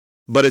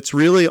But it's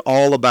really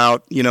all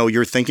about,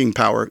 your thinking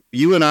power.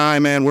 You and I,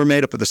 man, we're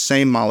made up of the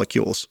same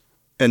molecules.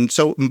 And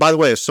by the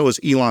way, so is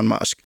Elon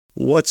Musk.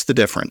 What's the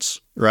difference,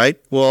 right?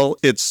 Well,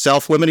 it's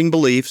self-limiting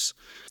beliefs.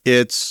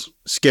 It's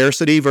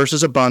scarcity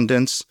versus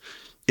abundance.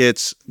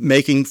 It's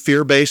making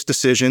fear-based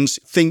decisions,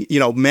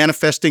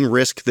 manifesting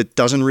risk that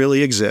doesn't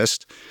really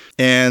exist.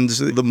 And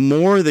the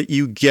more that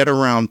you get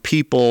around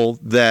people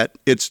that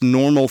it's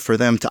normal for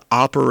them to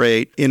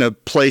operate in a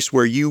place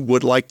where you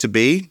would like to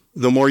be,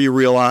 the more you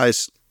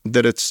realize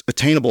that it's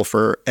attainable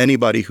for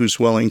anybody who's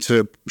willing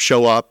to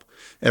show up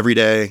every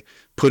day,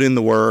 put in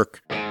the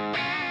work.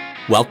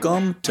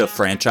 Welcome to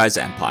Franchise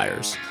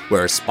Empires,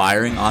 where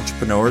aspiring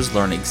entrepreneurs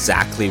learn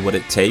exactly what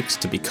it takes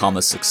to become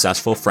a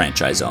successful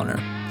franchise owner,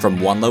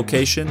 from one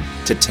location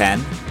to 10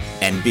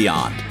 and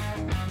beyond.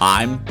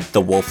 I'm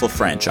the Wolf of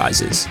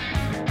Franchises.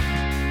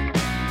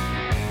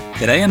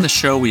 Today on the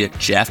show, we have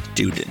Jeff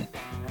Dudan.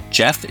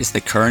 Jeff is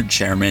the current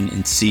chairman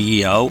and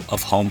CEO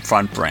of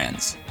Homefront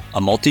Brands, a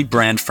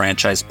multi-brand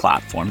franchise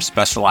platform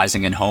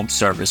specializing in home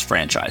service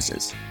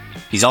franchises.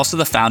 He's also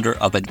the founder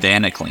of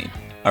Advaniclean,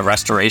 a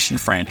restoration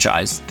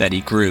franchise that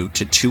he grew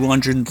to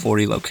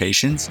 240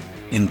 locations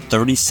in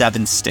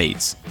 37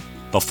 states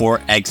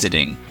before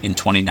exiting in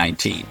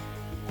 2019.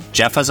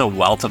 Jeff has a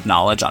wealth of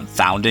knowledge on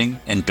founding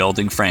and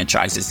building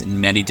franchises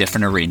in many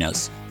different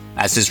arenas,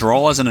 as his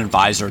role as an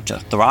advisor to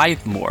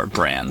Thrive More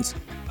Brands,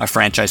 a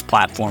franchise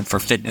platform for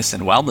fitness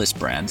and wellness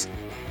brands,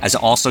 has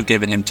also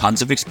given him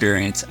tons of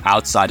experience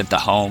outside of the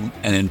home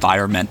and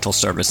environmental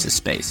services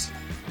space.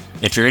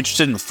 If you're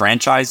interested in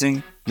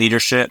franchising,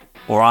 leadership,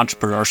 or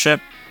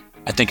entrepreneurship,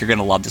 I think you're going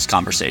to love this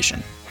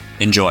conversation.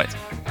 Enjoy.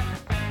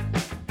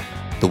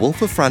 The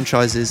Wolf of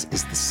Franchises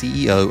is the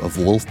CEO of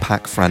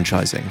Wolfpack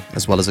Franchising,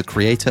 as well as a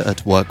creator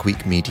at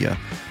Workweek Media.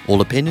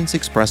 All opinions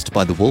expressed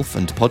by the Wolf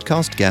and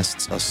podcast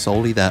guests are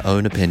solely their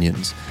own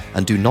opinions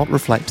and do not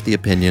reflect the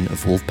opinion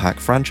of Wolfpack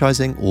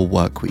Franchising or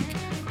Workweek.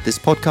 This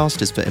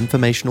podcast is for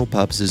informational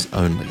purposes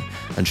only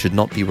and should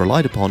not be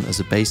relied upon as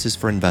a basis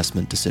for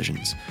investment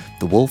decisions.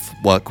 The Wolf,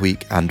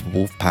 Workweek, and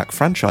Wolfpack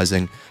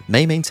Franchising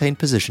may maintain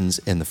positions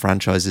in the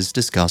franchises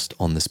discussed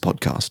on this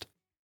podcast.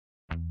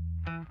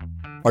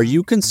 Are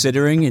you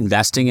considering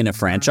investing in a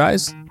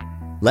franchise?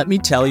 Let me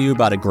tell you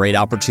about a great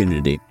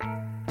opportunity.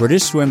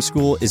 British Swim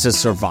School is a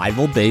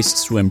survival-based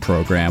swim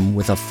program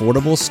with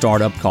affordable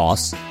startup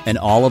costs and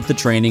all of the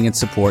training and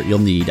support you'll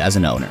need as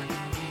an owner.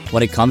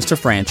 When it comes to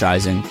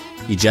franchising,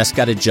 you just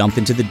got to jump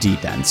into the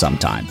deep end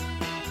sometime.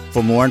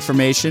 For more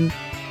information,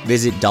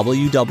 visit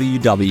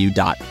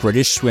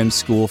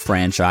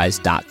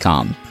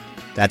www.britishswimschoolfranchise.com.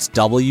 That's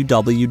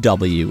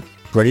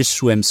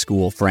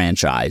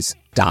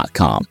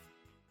www.britishswimschoolfranchise.com.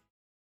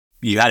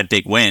 You had a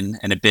big win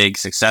and a big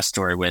success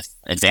story with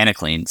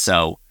Advaniclean.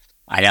 So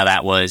I know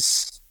that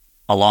was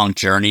a long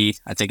journey.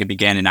 I think it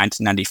began in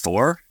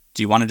 1994.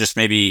 Do you want to just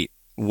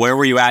where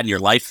were you at in your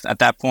life at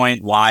that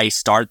point? Why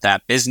start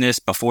that business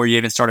before you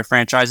even started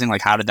franchising?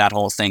 Like, how did that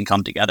whole thing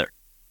come together?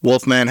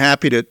 Wolfman,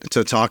 happy to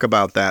talk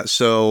about that.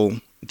 So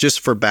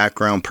just for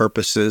background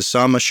purposes, so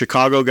I'm a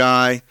Chicago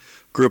guy,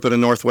 grew up in the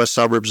northwest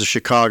suburbs of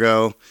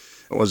Chicago,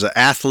 was an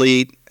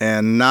athlete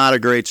and not a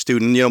great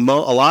student. A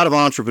lot of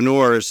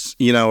entrepreneurs,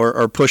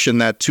 are pushing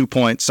that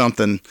 2-point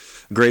something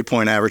grade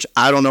point average.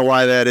 I don't know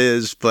why that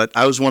is, but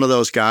I was one of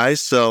those guys.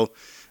 So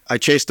I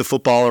chased the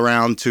football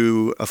around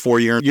to a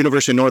 4-year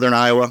University of Northern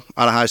Iowa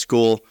out of high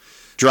school,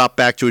 dropped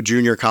back to a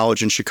junior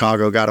college in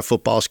Chicago, got a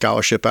football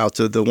scholarship out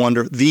to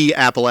the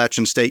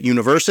Appalachian State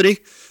University,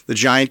 the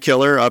giant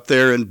killer up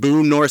there in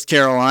Boone, North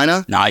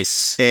Carolina.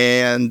 Nice.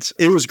 And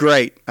it was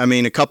great. I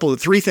mean,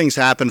 three things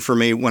happened for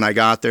me when I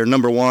got there.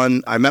 Number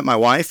one, I met my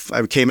wife.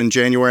 I came in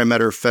January. I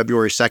met her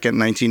February 2nd,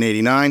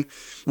 1989.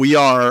 We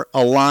are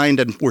aligned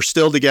and we're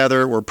still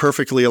together. We're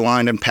perfectly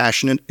aligned and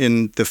passionate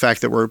in the fact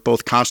that we're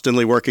both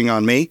constantly working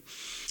on me.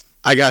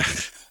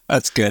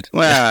 That's good.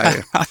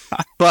 Well,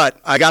 but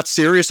I got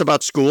serious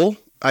about school.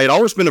 I had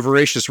always been a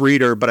voracious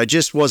reader, but I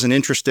just wasn't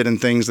interested in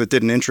things that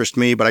didn't interest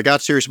me. But I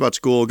got serious about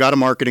school, got a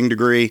marketing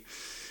degree.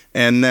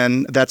 And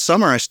then that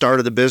summer, I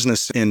started a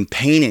business in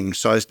painting.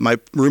 So my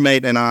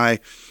roommate and I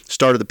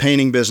started the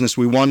painting business.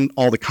 We won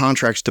all the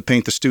contracts to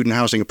paint the student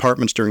housing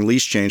apartments during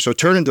lease change. So it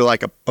turned into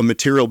like a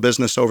material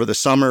business over the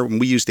summer. And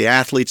we used the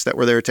athletes that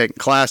were there taking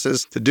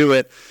classes to do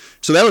it.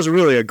 So that was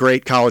really a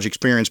great college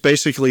experience,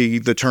 basically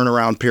the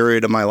turnaround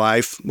period of my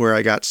life where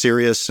I got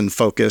serious and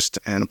focused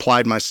and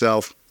applied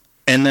myself.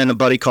 And then a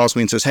buddy calls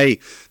me and says, hey,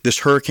 this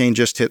hurricane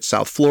just hit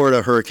South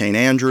Florida, Hurricane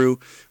Andrew.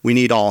 We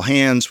need all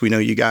hands. We know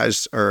you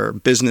guys are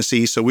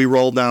businessy. So we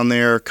rolled down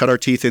there, cut our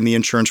teeth in the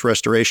insurance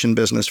restoration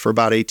business for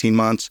about 18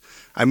 months.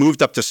 I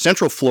moved up to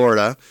Central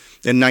Florida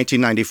in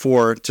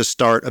 1994 to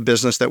start a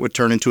business that would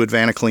turn into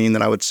Advaniclean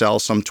that I would sell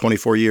some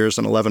 24 years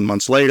and 11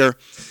 months later.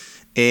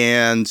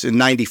 And in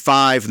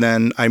 95,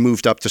 then I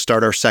moved up to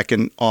start our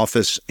second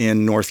office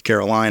in North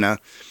Carolina.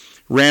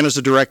 Ran as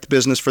a direct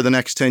business for the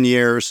next 10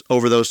 years.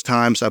 Over those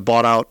times, I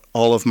bought out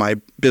all of my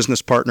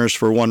business partners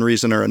for one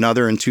reason or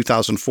another. In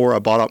 2004, I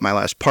bought out my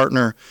last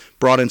partner,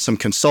 brought in some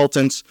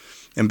consultants,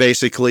 and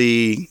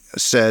basically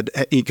said,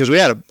 because we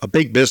had a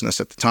big business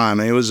at the time.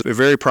 It was a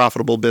very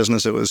profitable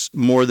business. It was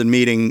more than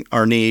meeting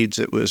our needs.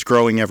 It was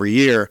growing every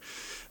year.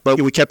 But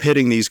we kept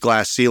hitting these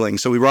glass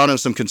ceilings. So we brought in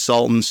some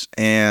consultants,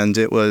 and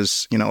it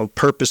was,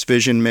 purpose,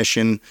 vision,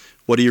 mission.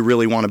 What do you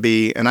really want to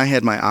be? And I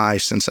had my eye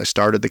since I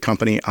started the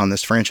company on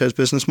this franchise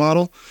business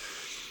model.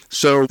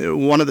 So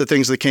one of the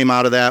things that came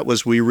out of that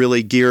was we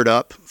really geared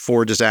up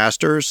for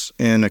disasters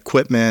in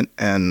equipment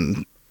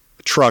and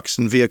trucks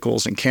and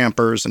vehicles and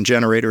campers and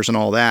generators and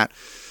all that.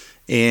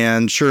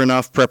 And sure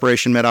enough,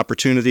 preparation met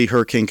opportunity.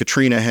 Hurricane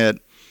Katrina hit.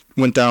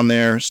 Went down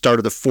there,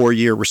 started a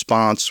 4-year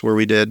response where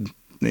we did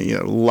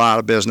a lot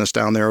of business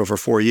down there over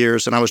 4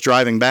 years. And I was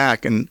driving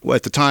back, and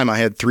at the time I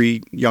had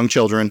 3 young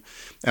children,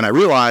 and I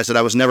realized that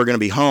I was never going to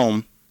be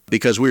home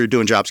because we were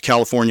doing jobs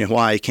California,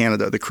 Hawaii,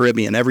 Canada, the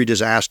Caribbean, every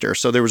disaster.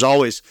 So there was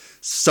always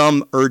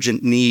some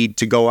urgent need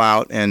to go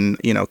out and,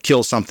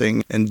 kill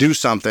something and do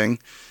something.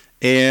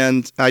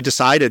 And I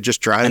decided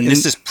just driving. And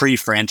this is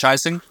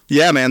pre-franchising?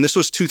 Yeah, man. This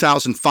was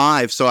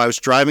 2005. So I was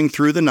driving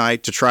through the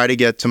night to try to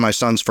get to my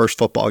son's first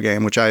football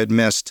game, which I had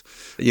missed,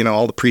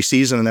 all the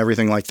preseason and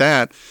everything like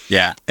that.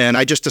 Yeah. And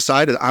I just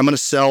decided I'm going to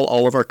sell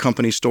all of our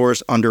company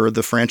stores under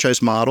the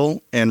franchise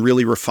model and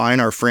really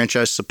refine our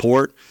franchise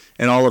support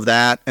and all of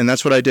that. And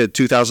that's what I did.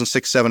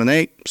 2006, 7, and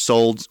 8,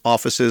 sold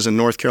offices in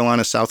North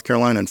Carolina, South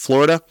Carolina, and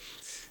Florida,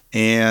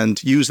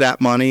 and use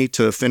that money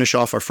to finish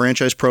off our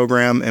franchise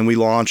program. And we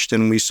launched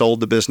and we sold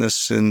the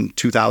business in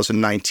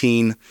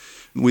 2019.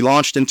 We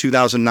launched in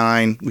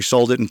 2009. We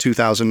sold it in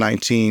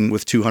 2019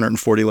 with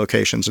 240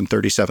 locations in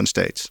 37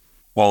 states.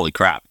 Holy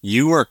crap.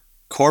 You were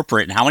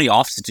corporate. And how many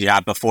offices did you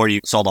have before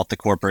you sold off the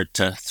corporate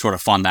to sort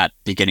of fund that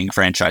beginning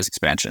franchise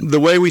expansion? The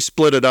way we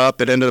split it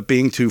up, it ended up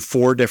being to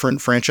 4 different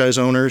franchise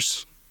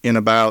owners and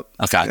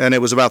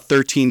it was about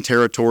 13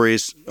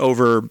 territories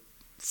over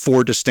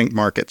 4 distinct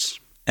markets.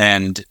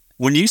 And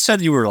when you said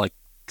you were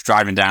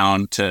driving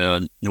down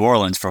to New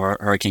Orleans for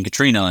Hurricane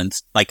Katrina, and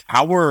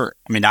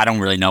I don't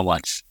really know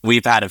much.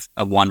 We've had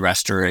a one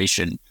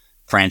restoration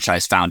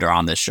franchise founder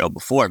on this show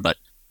before, but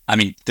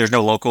there's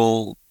no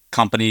local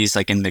companies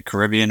in the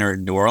Caribbean or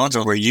New Orleans,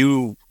 or were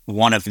you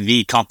one of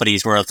the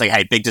companies where it's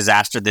hey, big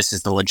disaster, this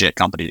is the legit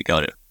company to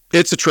go to?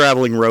 It's a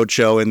traveling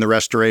roadshow in the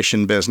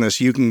restoration business.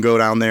 You can go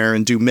down there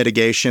and do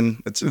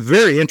mitigation. It's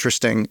very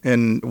interesting.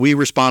 And we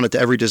responded to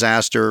every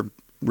disaster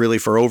really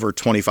for over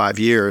 25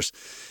 years.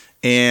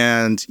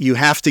 And you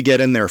have to get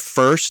in there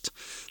first.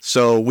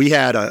 So we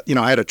had I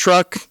had a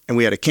truck and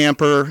we had a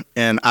camper,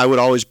 and I would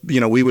always,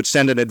 we would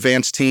send an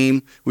advance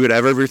team. We would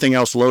have everything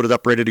else loaded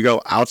up, ready to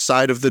go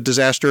outside of the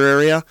disaster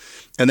area.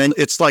 And then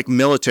it's like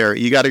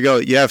military. You got to go,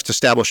 you have to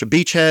establish a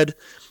beachhead.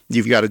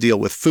 You've got to deal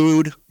with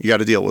food. You got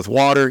to deal with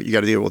water. You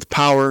got to deal with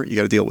power. You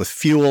got to deal with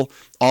fuel,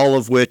 all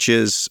of which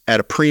is at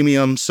a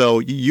premium. So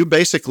you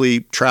basically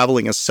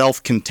traveling a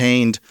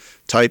self-contained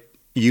type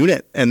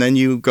unit, and then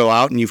you go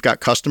out and you've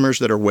got customers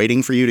that are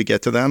waiting for you to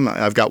get to them.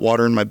 I've got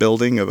water in my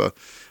building of a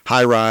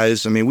high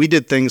rise. We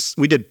did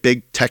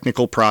big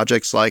technical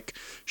projects like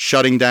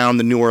shutting down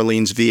the New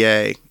Orleans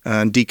VA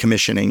and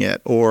decommissioning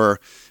it, or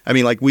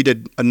we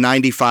did a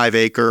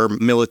 95-acre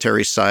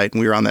military site, and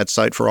we were on that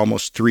site for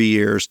almost 3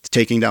 years,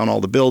 taking down all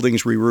the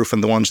buildings,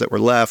 re-roofing the ones that were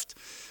left,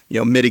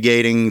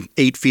 mitigating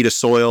 8 feet of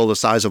soil the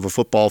size of a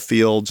football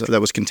field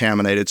that was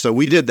contaminated. So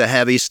we did the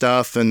heavy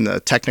stuff and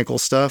the technical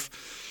stuff.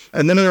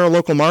 And then in our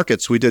local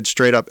markets, we did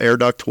straight up air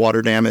duct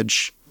water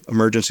damage,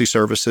 emergency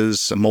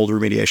services, mold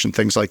remediation,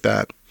 things like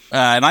that.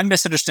 Am I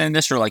misunderstanding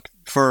this? Or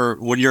for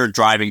when you're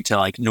driving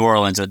to New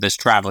Orleans or this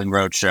traveling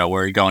roadshow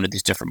where you're going to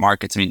these different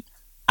markets,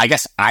 I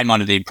guess I'm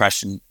under the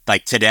impression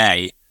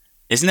today,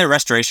 isn't there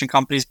restoration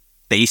companies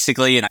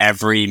basically in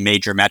every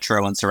major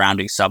metro and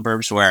surrounding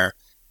suburbs where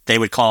they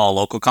would call a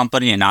local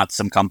company and not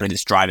some company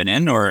that's driving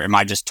in? Or am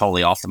I just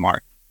totally off the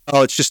mark?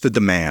 Oh, it's just the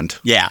demand.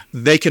 Yeah.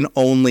 They can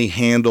only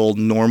handle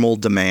normal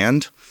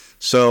demand.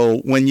 So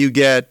when you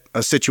get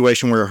a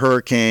situation where a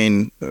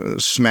hurricane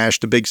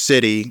smashed a big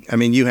city,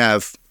 you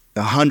have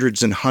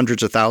hundreds and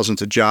hundreds of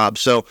thousands of jobs.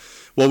 So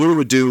what we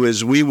would do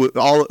is we had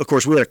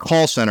a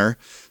call center.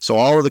 So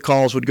all of the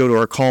calls would go to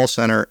our call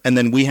center. And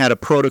then we had a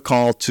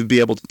protocol to be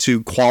able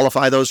to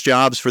qualify those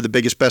jobs for the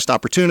biggest, best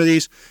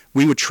opportunities.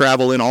 We would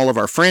travel in all of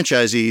our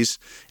franchisees,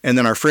 and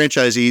then our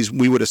franchisees,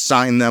 we would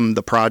assign them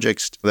the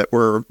projects that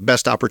were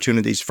best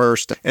opportunities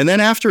first. And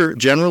then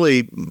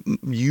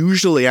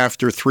usually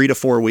after 3 to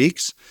 4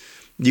 weeks,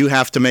 you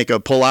have to make a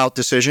pull-out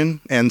decision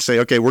and say,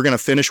 okay, we're going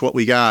to finish what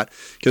we got.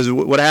 Because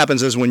what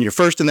happens is when you're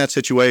first in that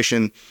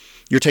situation,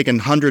 you're taking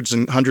hundreds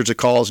and hundreds of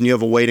calls, and you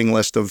have a waiting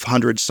list of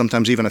hundreds,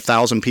 sometimes even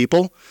 1,000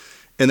 people.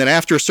 And then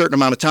after a certain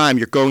amount of time,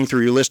 you're going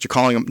through your list, you're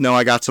calling them, no,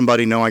 I got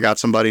somebody, no, I got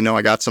somebody, no,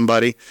 I got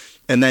somebody.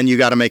 And then you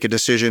got to make a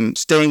decision.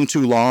 Staying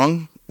too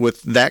long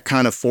with that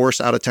kind of force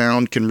out of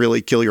town can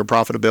really kill your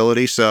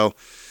profitability. So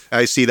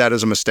I see that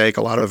as a mistake.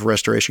 A lot of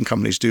restoration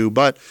companies do.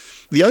 But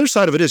the other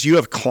side of it is you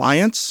have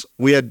clients.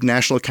 We had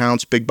national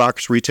accounts, big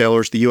box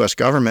retailers, the U.S.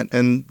 government,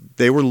 and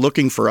they were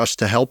looking for us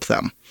to help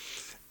them.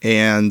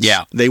 and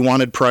Yeah. they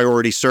wanted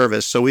priority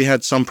service. So we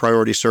had some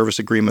priority service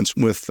agreements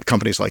with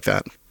companies like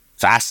that.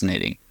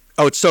 Fascinating.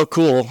 Oh, it's so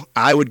cool.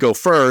 I would go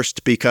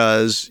first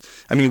because,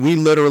 I mean, we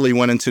literally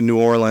went into New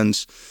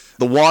Orleans.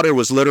 The water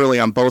was literally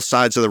on both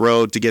sides of the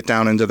road to get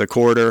down into the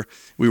corridor.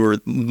 We were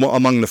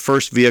among the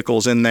first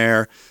vehicles in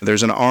there.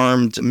 There's an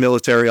armed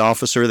military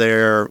officer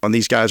there, and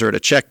these guys are at a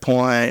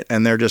checkpoint,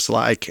 and they're just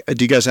like,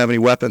 do you guys have any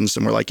weapons?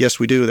 And we're like, yes,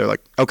 we do. They're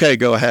like, okay,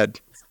 go ahead.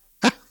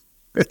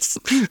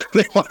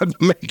 They wanted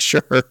to make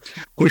sure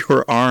we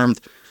were armed.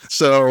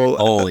 So,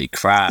 Holy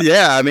crap.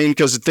 yeah, I mean,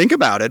 because think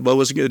about it. What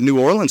was New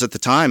Orleans at the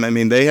time? I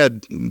mean, they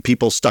had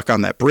people stuck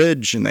on that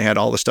bridge, and they had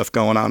all the stuff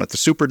going on at the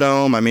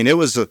Superdome. I mean, it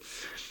was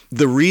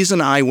the reason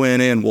I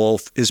went in,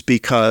 Wolf, is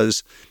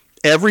because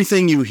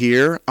everything you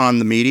hear on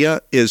the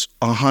media is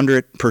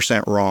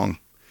 100% wrong.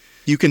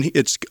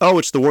 It's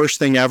the worst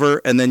thing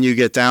ever, and then you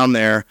get down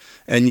there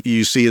and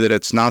you see that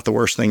it's not the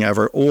worst thing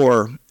ever,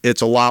 or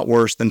it's a lot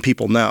worse than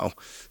people know.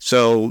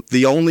 So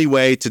the only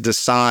way to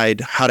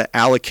decide how to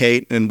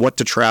allocate and what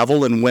to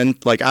travel and when,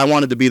 like I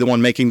wanted to be the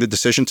one making the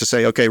decision to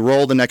say, okay,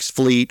 roll the next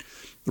fleet,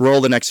 roll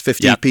the next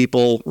 50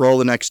 people, roll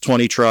the next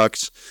 20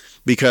 trucks,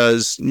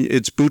 because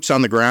it's boots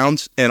on the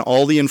ground and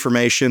all the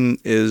information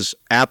is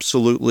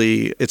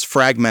it's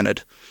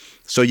fragmented.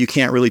 So you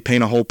can't really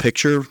paint a whole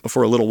picture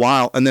for a little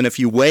while. And then if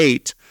you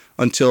wait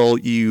until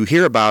you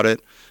hear about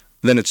it,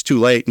 then it's too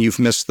late and you've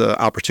missed the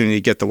opportunity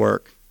to get the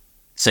work.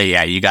 So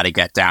yeah, you got to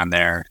get down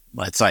there.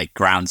 It's like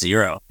ground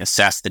zero.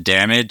 Assess the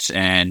damage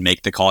and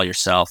make the call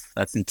yourself.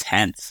 That's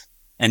intense.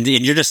 And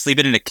you're just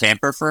sleeping in a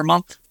camper for a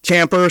month?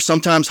 Camper,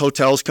 sometimes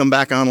hotels come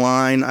back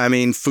online. I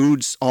mean,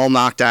 food's all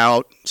knocked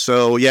out.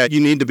 So yeah, you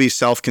need to be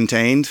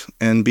self-contained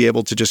and be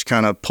able to just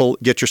kind of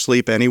get your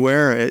sleep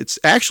anywhere. It's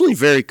actually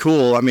very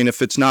cool. I mean,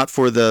 if it's not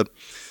for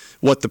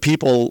what the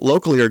people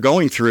locally are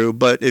going through,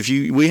 but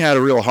we had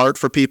a real heart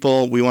for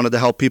people. We wanted to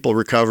help people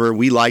recover.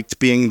 We liked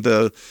being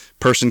the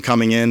person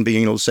coming in,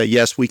 being able to say,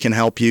 yes, we can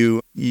help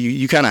you.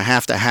 You kind of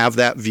have to have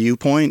that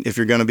viewpoint if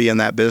you're going to be in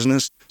that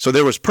business. So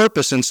there was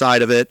purpose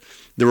inside of it.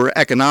 There were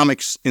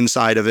economics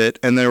inside of it.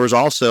 And there was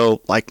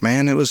also like,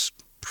 man, it was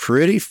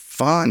pretty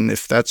fun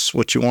if that's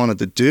what you wanted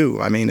to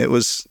do. I mean, it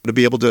was to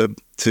be able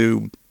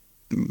to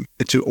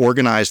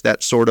organize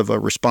that sort of a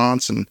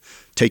response and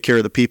take care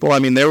of the people. I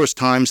mean, there was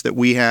times that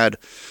we had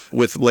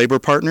with labor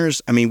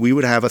partners, I mean, we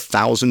would have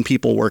 1,000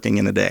 people working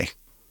in a day.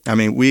 I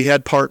mean, we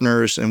had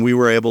partners and we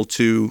were able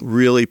to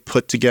really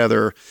put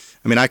together,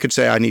 I mean, I could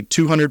say I need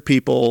 200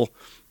 people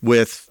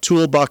with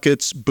tool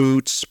buckets,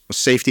 boots,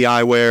 safety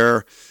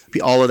eyewear,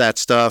 all of that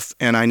stuff.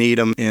 And I need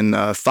them in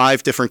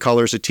 5 different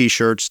colors of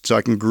T-shirts so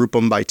I can group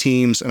them by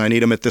teams. And I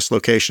need them at this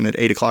location at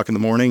 8 o'clock in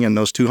the morning. And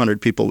those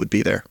 200 people would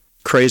be there.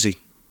 Crazy.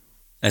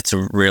 That's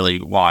a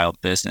really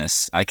wild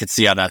business. I could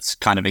see how that's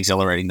kind of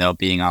exhilarating, though,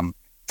 being on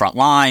front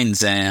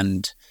lines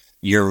and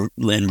you're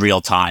in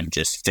real time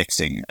just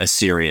fixing a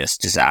serious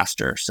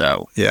disaster.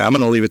 So yeah, I'm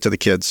going to leave it to the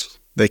kids.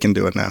 They can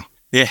do it now.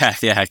 Yeah,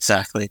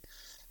 exactly.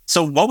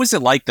 So what was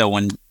it like, though,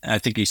 when I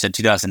think you said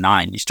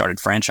 2009, you started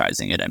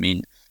franchising it? I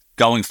mean,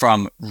 going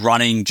from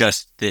running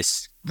just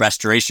this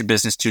restoration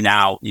business to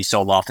now you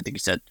sold off, I think you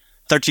said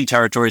 13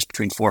 territories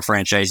between 4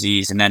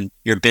 franchisees, and then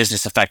your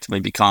business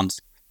effectively becomes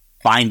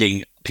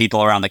finding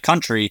people around the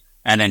country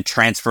and then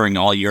transferring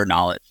all your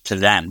knowledge to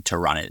them to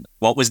run it.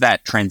 What was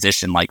that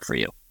transition like for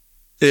you?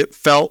 It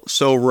felt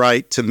so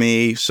right to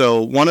me.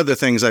 So one of the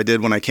things I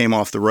did when I came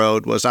off the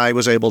road was I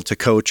was able to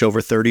coach over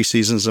 30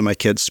 seasons of my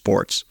kids'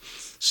 sports.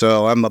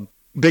 So I'm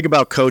big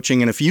about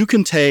coaching. And if you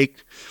can take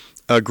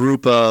a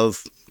group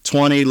of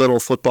 20 little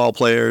football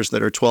players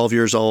that are 12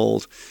 years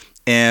old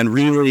and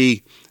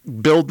really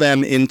build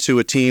them into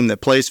a team that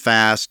plays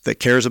fast, that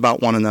cares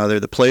about one another,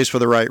 that plays for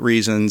the right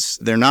reasons.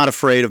 They're not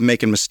afraid of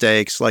making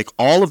mistakes. Like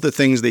all of the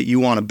things that you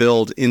want to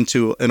build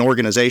into an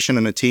organization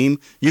and a team,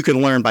 you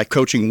can learn by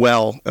coaching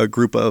well a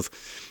group of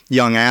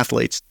young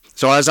athletes.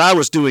 So as I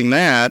was doing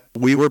that,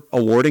 we were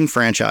awarding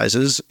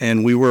franchises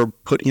and we were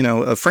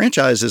a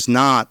franchise is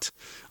not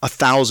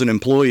 1,000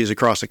 employees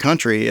across the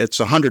country. It's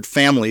 100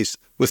 families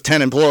with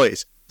 10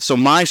 employees. So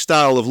my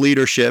style of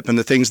leadership and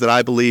the things that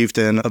I believed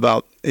in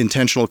about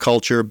intentional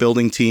culture,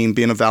 building team,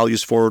 being a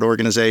values-forward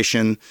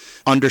organization,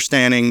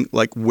 understanding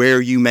like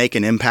where you make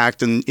an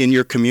impact in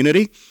your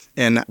community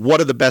and what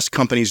do the best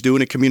companies do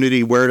in a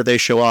community, where do they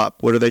show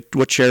up,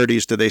 what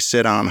charities do they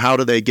sit on, how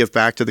do they give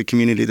back to the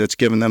community that's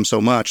given them so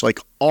much. Like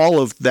all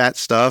of that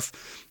stuff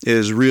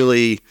is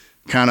really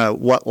kind of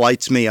what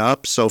lights me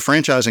up. So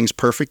franchising is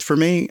perfect for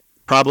me.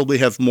 Probably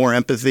have more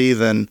empathy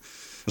than...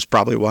 That's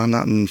probably why I'm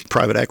not in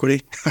private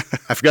equity.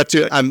 I forgot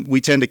to. We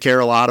tend to care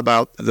a lot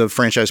about the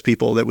franchise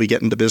people that we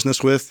get into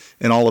business with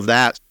and all of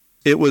that.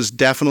 It was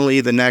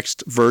definitely the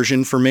next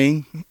version for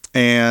me.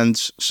 And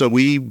so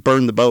we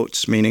burned the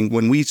boats, meaning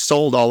when we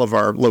sold all of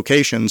our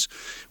locations,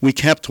 we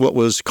kept what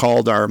was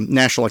called our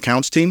national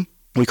accounts team.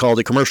 We called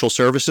it Commercial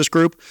Services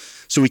Group.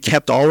 So we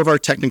kept all of our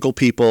technical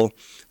people.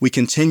 We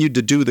continued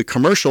to do the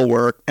commercial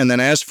work. And then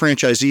as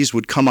franchisees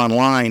would come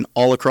online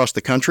all across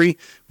the country,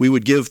 we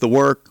would give the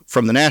work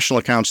from the national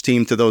accounts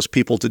team to those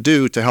people to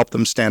do to help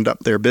them stand up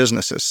their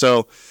businesses.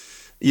 So,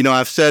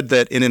 I've said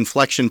that in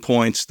inflection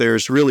points,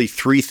 there's really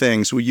three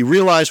things. You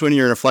realize when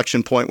you're in an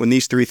inflection point when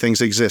these three things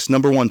exist.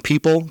 Number one,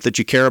 people that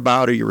you care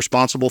about or you're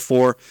responsible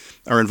for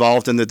are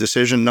involved in the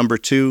decision. Number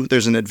two,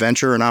 there's an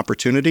adventure, an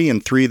opportunity.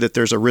 And three, that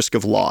there's a risk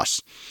of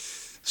loss.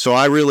 So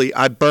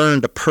I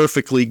burned a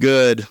perfectly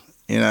good,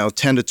 $10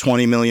 to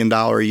 $20 million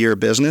a year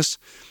business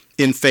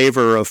in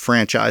favor of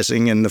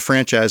franchising, and the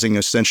franchising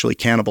essentially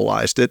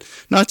cannibalized it.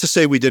 Not to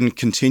say we didn't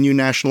continue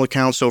national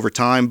accounts over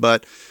time,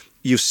 but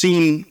you've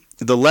seen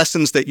the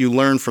lessons that you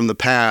learned from the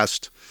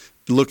past,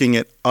 looking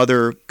at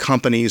other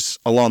companies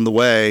along the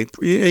way,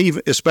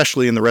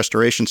 especially in the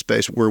restoration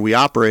space where we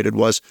operated,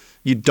 was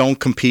you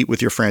don't compete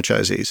with your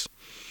franchisees.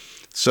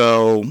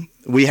 So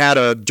we had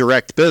a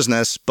direct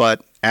business,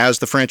 but as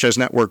the franchise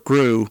network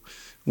grew,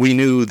 we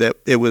knew that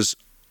it was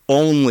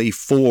only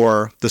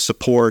for the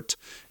support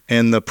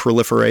and the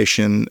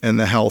proliferation and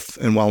the health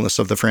and wellness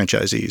of the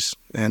franchisees.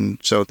 And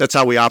so that's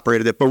how we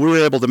operated it. But we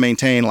were able to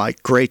maintain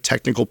great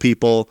technical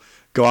people,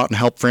 go out and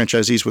help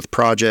franchisees with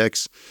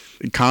projects,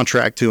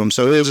 contract to them.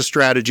 So it was a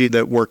strategy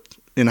that worked,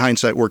 in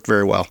hindsight, worked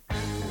very well.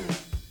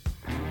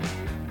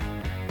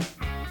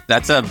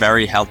 That's a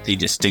very healthy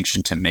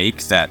distinction to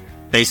make, that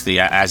basically,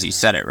 as you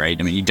said it, right?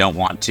 I mean, you don't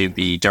want to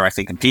be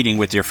directly competing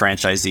with your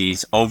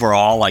franchisees.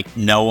 Overall,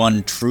 no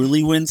one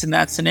truly wins in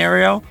that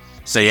scenario.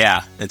 So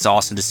yeah, it's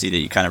awesome to see that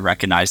you kind of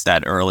recognize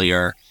that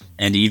earlier.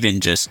 And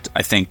even just,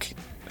 I think,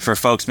 for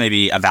folks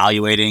maybe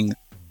evaluating,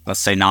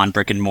 let's say,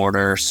 non-brick and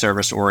mortar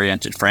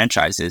service-oriented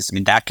franchises, I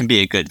mean, that can be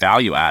a good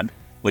value add,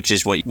 which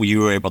is what you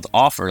were able to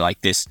offer,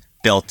 this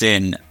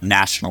built-in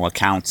national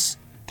accounts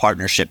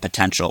partnership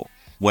potential,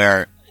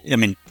 where, I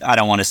mean, I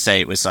don't want to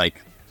say it was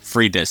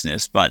free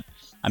business, but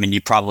I mean,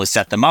 you probably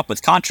set them up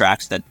with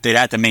contracts that they'd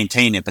have to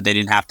maintain it, but they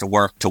didn't have to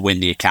work to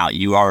win the account.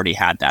 You already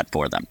had that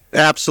for them.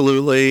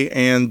 Absolutely.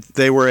 And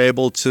they were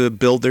able to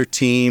build their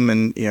team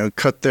and,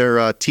 cut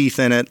their teeth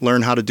in it,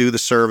 learn how to do the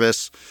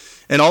service.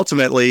 And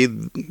ultimately,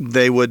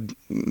 they would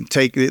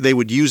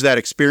use that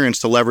experience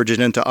to leverage it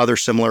into other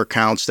similar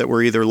accounts that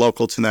were either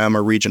local to them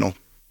or regional.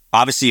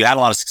 Obviously, you had a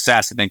lot of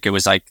success. I think it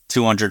was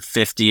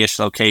 250-ish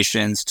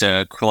locations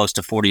to close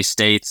to 40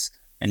 states.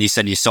 And you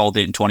said you sold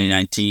it in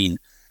 2019.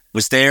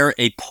 Was there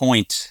a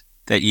point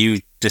that you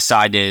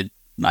decided,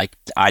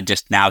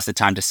 now's the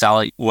time to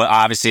sell it? Well,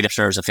 obviously, I'm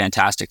sure it was a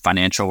fantastic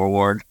financial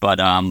reward, but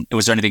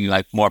was there anything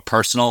more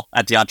personal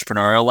at the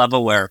entrepreneurial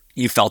level where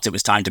you felt it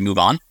was time to move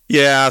on?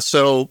 Yeah.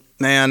 So,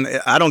 man,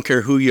 I don't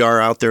care who you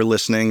are out there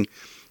listening.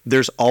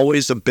 There's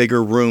always a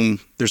bigger room.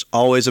 There's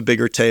always a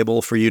bigger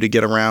table for you to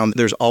get around.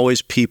 There's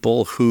always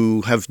people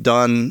who have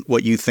done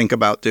what you think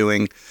about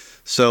doing.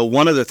 So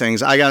one of the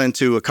things, I got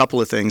into a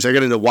couple of things. I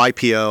got into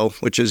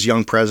YPO, which is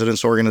Young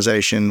Presidents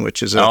Organization,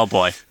 which is oh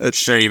boy,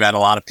 sure you've had a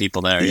lot of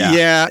people there. Yeah.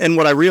 Yeah. And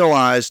what I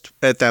realized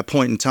at that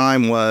point in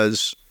time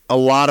was a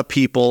lot of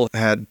people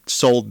had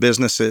sold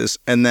businesses,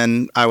 and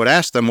then I would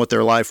ask them what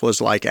their life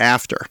was like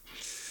after.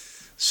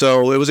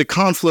 So it was a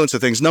confluence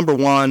of things. Number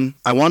one,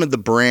 I wanted the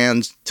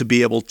brand to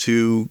be able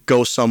to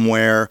go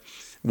somewhere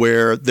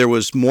where there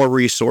was more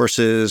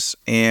resources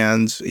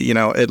and,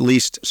 at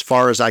least as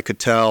far as I could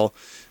tell,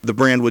 the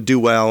brand would do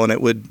well, and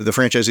the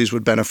franchisees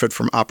would benefit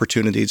from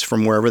opportunities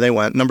from wherever they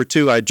went. Number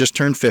two, I just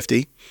turned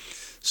 50.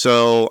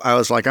 So I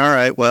was like, all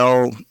right,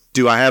 well,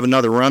 do I have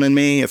another run in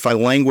me? If I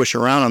languish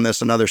around on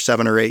this another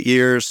 7 or 8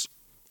 years,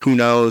 who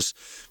knows?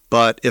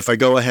 But if I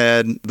go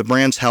ahead, the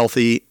brand's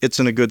healthy, it's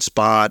in a good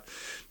spot.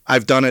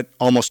 I've done it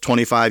almost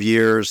 25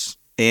 years,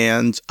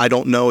 and I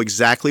don't know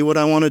exactly what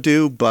I want to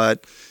do,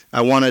 but I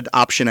wanted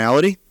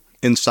optionality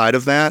inside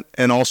of that.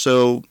 And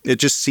also, it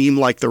just seemed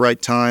like the right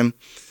time.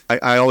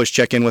 I always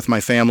check in with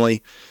my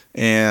family,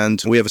 and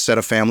we have a set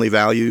of family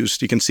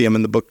values. You can see them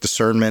in the book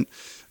Discernment.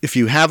 If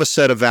you have a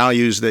set of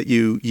values that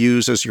you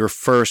use as your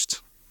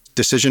first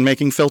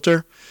decision-making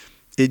filter,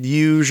 it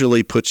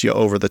usually puts you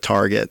over the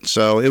target.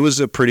 So it was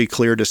a pretty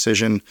clear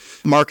decision.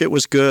 Market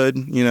was good.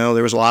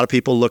 There was a lot of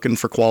people looking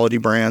for quality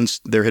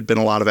brands. There had been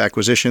a lot of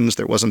acquisitions.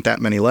 There wasn't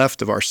that many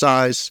left of our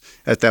size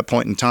at that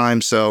point in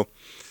time. So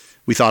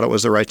we thought it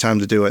was the right time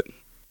to do it.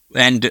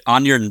 And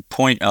on your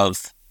point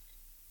of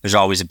there's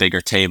always a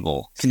bigger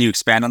table, can you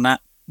expand on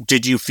that?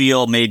 Did you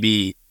feel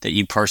maybe that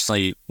you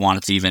personally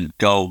wanted to even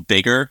go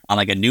bigger on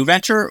a new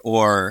venture,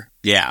 or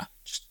yeah?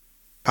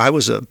 I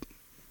was a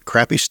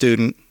crappy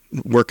student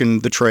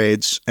working the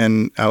trades,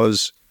 and I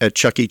was at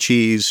Chuck E.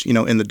 Cheese,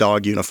 in the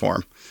dog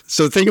uniform.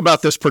 So think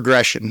about this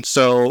progression.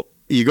 So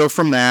you go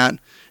from that,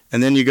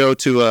 and then you go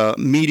to a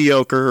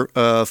mediocre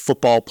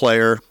football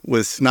player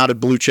with not a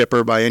blue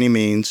chipper by any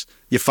means.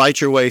 You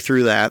fight your way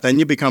through that. Then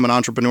you become an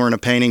entrepreneur in a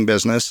painting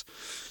business.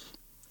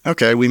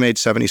 Okay, we made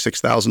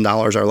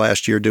 $76,000 our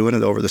last year doing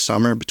it over the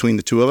summer between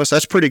the two of us.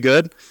 That's pretty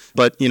good,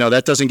 but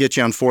that doesn't get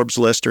you on Forbes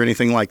list or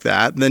anything like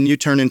that. Then you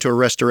turn into a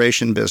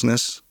restoration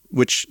business,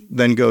 which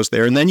then goes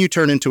there. And then you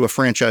turn into a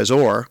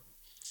franchisor.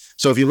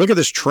 So if you look at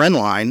this trend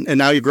line and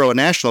now you grow a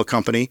national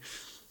company,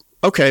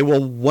 okay,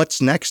 well,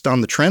 what's next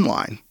on the trend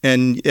line?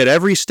 And at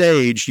every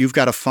stage, you've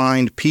got to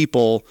find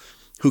people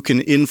who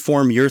can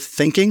inform your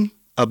thinking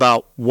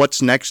about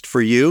what's next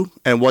for you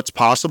and what's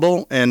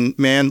possible. And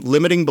man,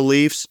 limiting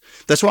beliefs,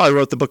 that's why I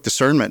wrote the book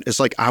Discernment. It's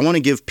like, I want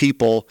to give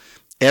people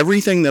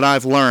everything that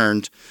I've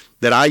learned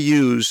that I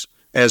use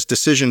as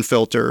decision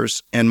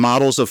filters and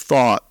models of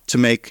thought to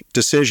make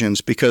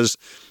decisions, because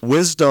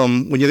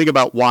wisdom, when you think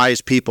about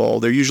wise people,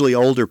 they're usually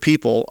older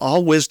people.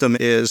 All wisdom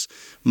is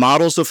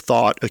models of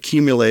thought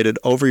accumulated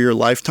over your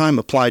lifetime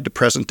applied to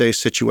present day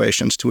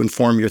situations to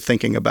inform your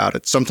thinking about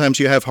it. Sometimes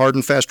you have hard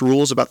and fast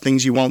rules about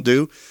things you won't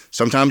do.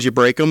 Sometimes you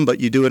break them, but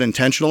you do it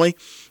intentionally.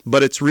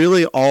 But it's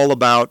really all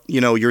about,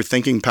 your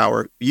thinking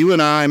power. You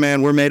and I,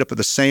 man, we're made up of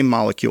the same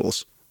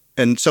molecules.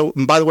 And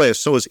by the way,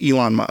 so is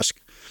Elon Musk.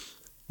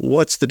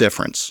 What's the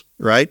difference,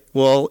 right?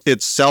 Well,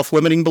 it's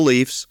self-limiting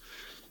beliefs.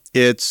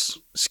 It's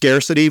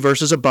scarcity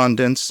versus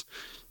abundance.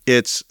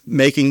 It's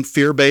making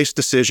fear-based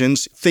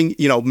decisions,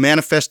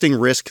 manifesting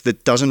risk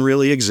that doesn't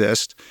really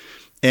exist.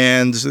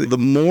 And the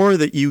more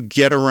that you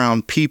get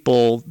around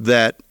people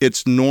that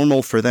it's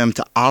normal for them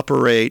to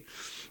operate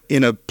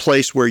in a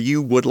place where you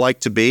would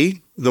like to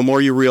be, the more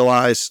you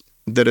realize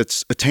that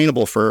it's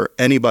attainable for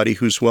anybody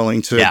who's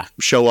willing to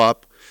show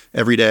up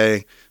every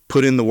day,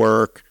 put in the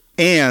work.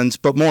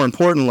 But more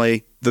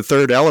importantly, the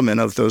third element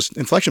of those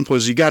inflection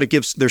points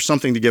is there's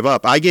something to give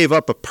up. I gave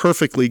up a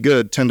perfectly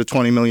good $10 to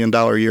 $20 million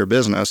a year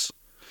business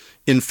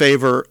in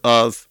favor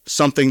of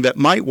something that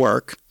might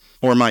work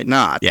or might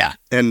not. Yeah.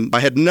 And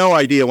I had no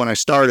idea when I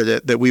started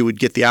it that we would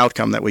get the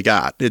outcome that we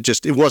got.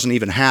 It wasn't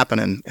even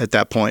happening at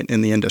that point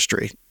in the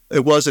industry.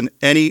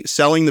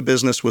 Selling the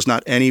business was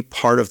not any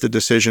part of the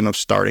decision of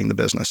starting the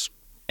business.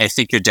 I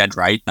think you're dead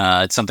right.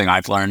 It's something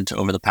I've learned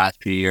over the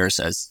past few years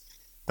as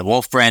the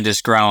Wolf brand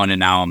has grown, and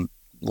now I'm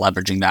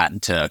leveraging that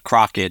into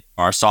Crockett,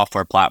 our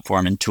software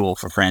platform and tool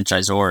for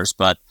franchisors.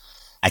 But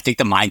I think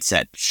the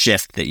mindset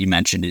shift that you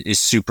mentioned is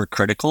super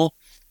critical.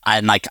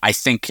 And I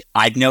think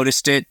I've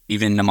noticed it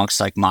even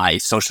amongst my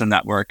social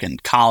network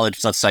and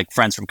college. That's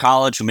friends from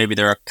college who maybe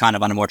they're kind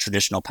of on a more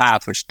traditional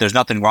path, which there's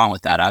nothing wrong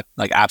with that.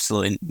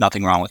 Absolutely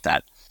nothing wrong with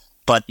that.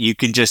 But you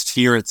can just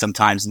hear it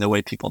sometimes in the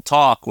way people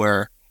talk,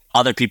 where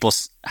other people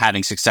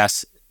having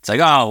success, it's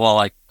oh,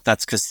 well,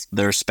 that's because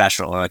they're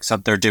special, or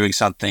they're doing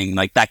something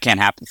that can't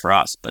happen for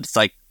us. But it's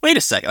wait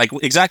a second,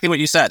 exactly what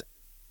you said.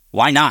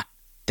 Why not?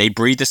 They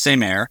breathe the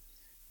same air.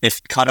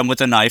 If cut them with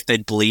a knife,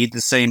 they'd bleed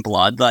the same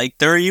blood.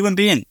 They're a human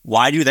being.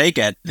 Why do they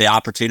get the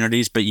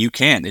opportunities, but you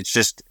can't? It's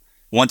just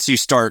once you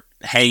start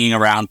hanging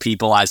around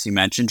people, as you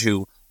mentioned,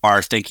 who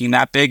are thinking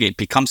that big, it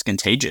becomes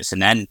contagious.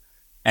 And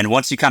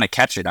once you kind of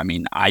catch it,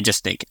 I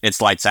just think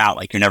it's lights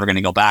out. You're never going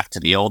to go back to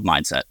the old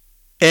mindset.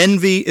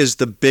 Envy is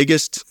the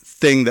biggest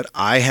thing that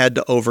I had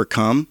to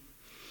overcome.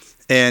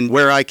 And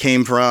where I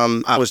came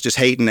from, I was just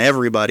hating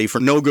everybody for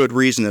no good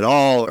reason at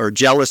all, or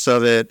jealous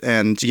of it,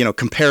 and,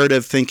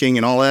 comparative thinking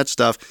and all that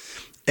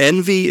stuff.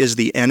 Envy is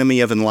the enemy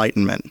of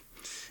enlightenment.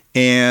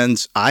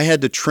 And I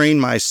had to train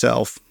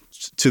myself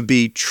to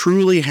be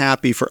truly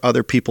happy for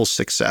other people's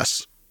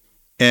success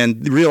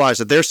and realize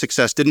that their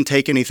success didn't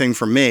take anything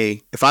from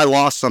me. If I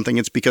lost something,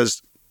 it's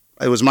because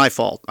it was my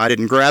fault. I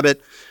didn't grab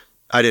it.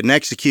 I didn't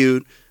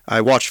execute. I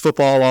watched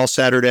football all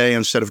Saturday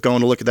instead of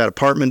going to look at that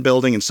apartment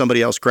building, and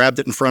somebody else grabbed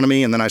it in front of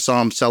me, and then I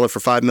saw him sell it for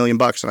 $5 million.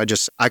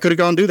 And I could have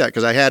gone and do that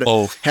because I had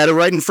it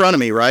right in front of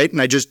me, right?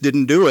 And I just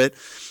didn't do it.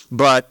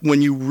 But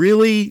when you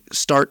really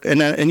start,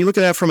 and you look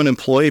at that from an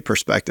employee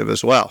perspective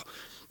as well,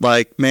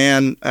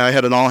 man, I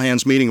had an all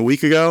hands meeting a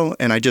week ago,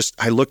 and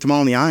I looked them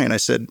all in the eye and I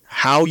said,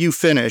 how you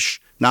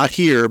finish, not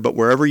here, but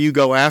wherever you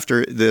go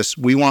after this,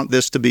 we want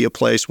this to be a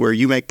place where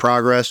you make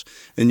progress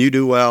and you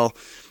do well.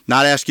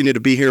 Not asking you to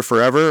be here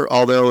forever,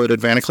 although at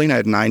Advantic Clean, I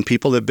had 9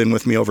 people that have been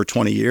with me over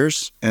 20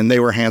 years, and they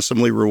were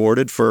handsomely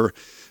rewarded for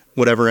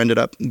whatever ended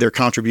up their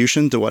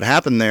contribution to what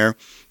happened there.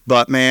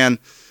 But man,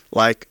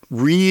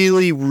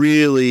 really,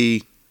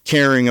 really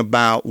caring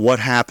about what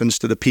happens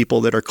to the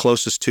people that are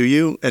closest to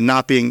you,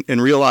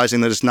 and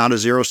realizing that it's not a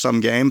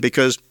zero-sum game,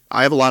 because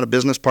I have a lot of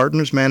business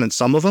partners, man, and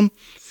some of them,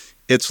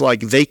 it's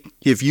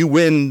if you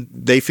win,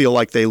 they feel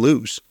like they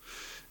lose.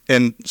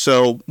 And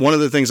so one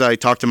of the things I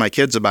talk to my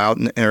kids about,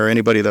 or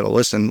anybody that'll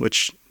listen,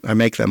 which I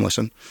make them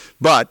listen,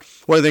 but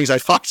one of the things I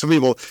talk to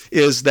people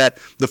is that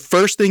the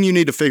first thing you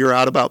need to figure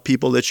out about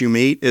people that you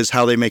meet is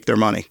how they make their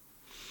money.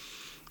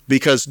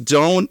 Because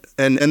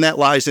and that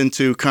lies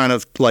into kind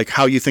of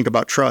how you think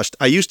about trust.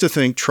 I used to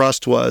think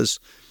trust was,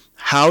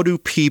 will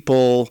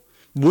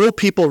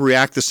people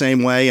react the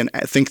same way and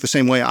think the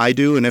same way I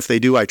do? And if they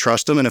do, I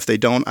trust them. And if they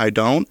don't, I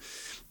don't.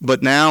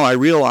 But now I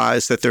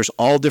realize that there's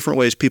all different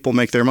ways people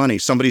make their money.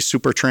 Somebody's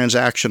super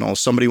transactional.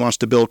 Somebody wants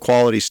to build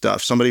quality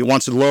stuff. Somebody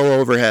wants a low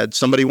overhead.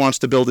 Somebody wants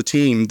to build a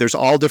team. There's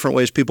all different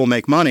ways people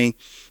make money.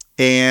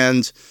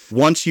 And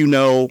once you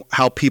know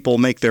how people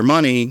make their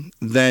money,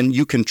 then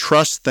you can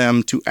trust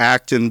them to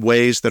act in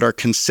ways that are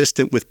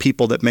consistent with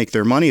people that make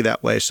their money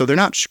that way. So they're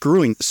not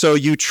screwing. So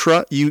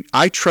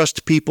I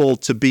trust people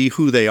to be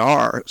who they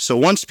are. So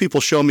once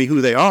people show me who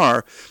they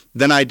are,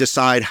 then I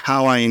decide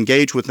how I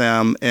engage with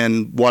them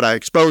and what I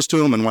expose to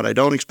them and what I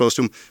don't expose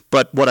to them.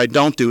 But what I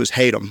don't do is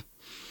hate them.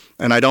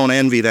 And I don't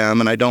envy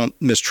them and I don't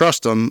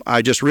mistrust them.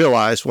 I just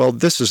realize, well,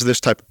 this is this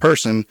type of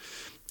person.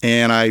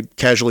 And I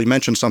casually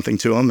mentioned something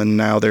to them, and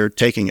now they're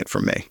taking it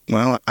from me.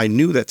 Well, I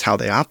knew that's how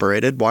they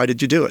operated. Why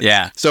did you do it?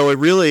 Yeah. So it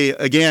really,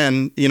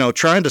 again,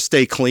 trying to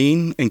stay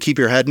clean and keep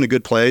your head in a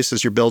good place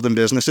as you're building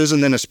businesses,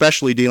 and then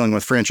especially dealing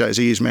with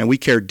franchisees, man, we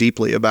care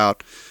deeply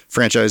about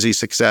franchisee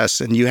success,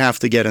 and you have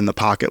to get in the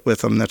pocket with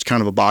them. That's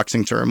kind of a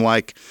boxing term.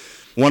 Like,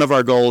 one of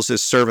our goals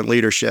is servant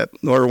leadership,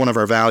 or one of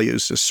our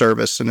values is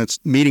service, and it's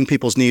meeting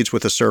people's needs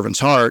with a servant's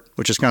heart,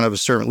 which is kind of a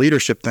servant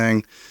leadership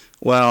thing.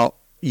 Well,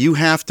 you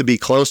have to be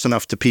close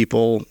enough to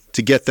people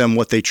to get them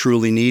what they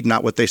truly need,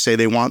 not what they say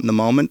they want in the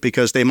moment,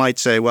 because they might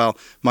say, well,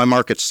 my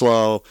market's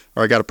slow,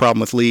 or I got a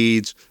problem with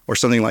leads, or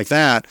something like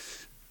that.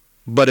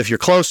 But if you're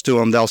close to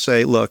them, they'll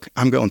say, look,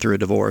 I'm going through a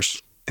divorce,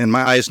 and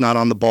my eye's not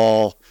on the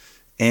ball,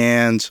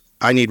 and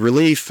I need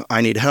relief,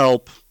 I need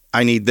help,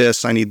 I need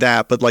this, I need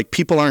that. But like,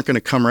 people aren't going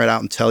to come right out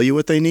and tell you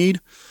what they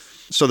need.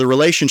 So the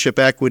relationship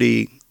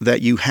equity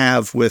that you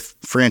have with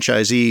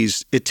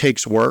franchisees, it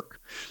takes work.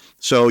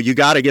 So you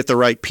got to get the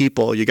right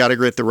people. You got to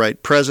get the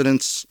right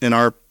presidents. In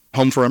our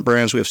Homefront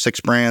brands, we have 6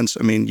 brands.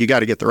 I mean, you got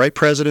to get the right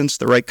presidents,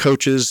 the right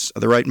coaches,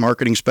 the right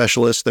marketing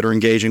specialists that are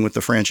engaging with the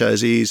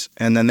franchisees.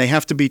 And then they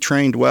have to be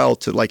trained well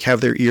to like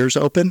have their ears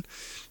open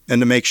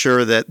and to make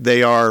sure that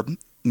they are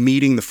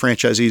meeting the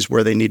franchisees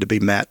where they need to be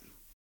met.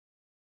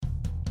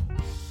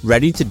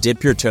 Ready to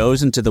dip your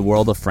toes into the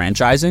world of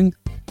franchising?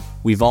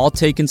 We've all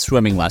taken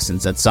swimming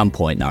lessons at some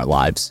point in our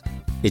lives.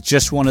 It's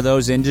just one of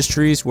those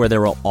industries where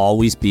there will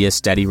always be a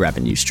steady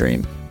revenue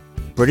stream.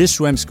 British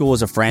Swim School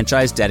is a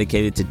franchise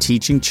dedicated to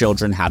teaching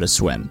children how to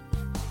swim.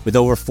 With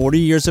over 40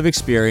 years of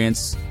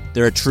experience,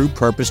 they're a true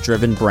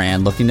purpose-driven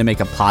brand looking to make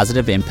a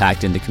positive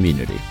impact in the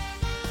community.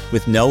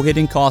 With no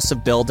hidden costs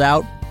of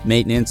build-out,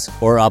 maintenance,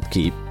 or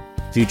upkeep,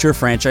 future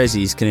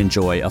franchisees can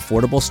enjoy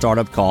affordable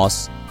startup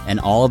costs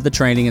and all of the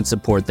training and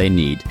support they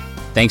need,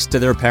 thanks to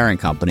their parent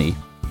company,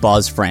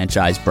 Buzz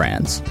Franchise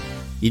Brands.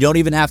 You don't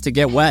even have to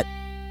get wet.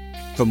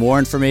 For more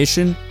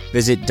information,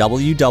 visit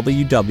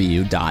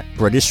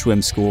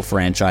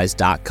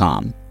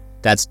www.britishswimschoolfranchise.com.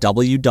 That's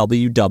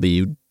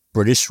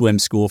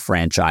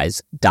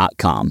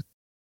www.britishswimschoolfranchise.com.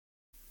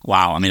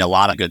 Wow, I mean, a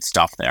lot of good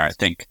stuff there. I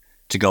think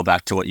to go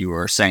back to what you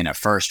were saying at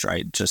first,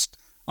 right? Just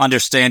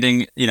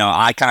understanding,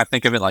 I kind of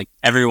think of it like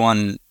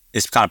everyone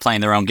is kind of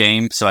playing their own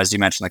game. So as you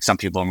mentioned, like some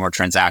people are more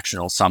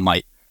transactional. Some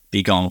might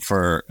be going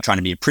for trying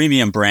to be a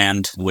premium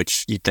brand,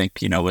 which you think,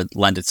 would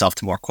lend itself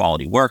to more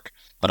quality work,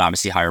 but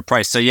obviously higher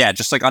price. So yeah,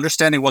 just like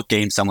understanding what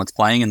game someone's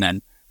playing. And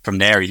then from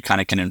there, you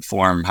kind of can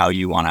inform how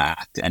you want to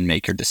act and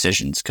make your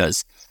decisions.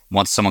 Because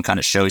once someone kind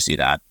of shows you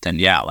that, then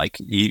yeah, like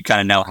you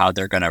kind of know how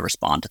they're going to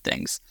respond to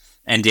things.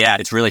 And yeah,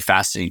 it's really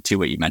fascinating too,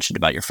 what you mentioned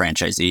about your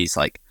franchisees.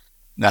 Like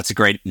that's a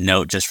great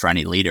note just for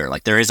any leader.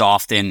 Like there is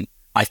often,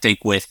 I think,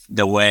 with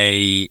the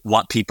way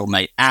what people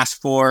might ask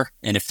for,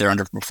 and if they're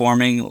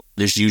underperforming,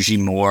 there's usually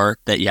more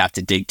that you have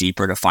to dig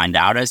deeper to find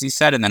out, as you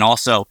said. And then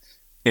also,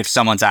 if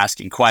someone's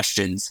asking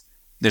questions,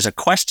 there's a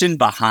question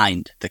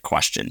behind the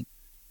question.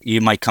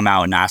 You might come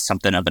out and ask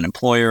something of an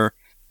employer,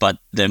 but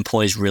the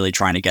employee's really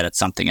trying to get at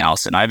something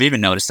else. And I've even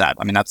noticed that.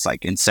 I mean, that's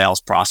like in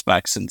sales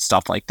prospects and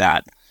stuff like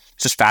that.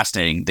 It's just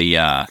fascinating. The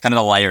kind of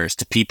the layers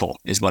to people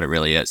is what it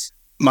really is.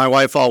 My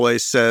wife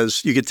always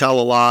says you could tell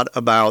a lot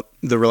about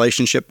the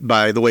relationship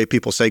by the way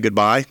people say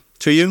goodbye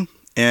to you.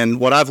 And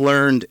what I've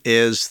learned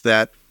is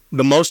that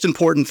the most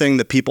important thing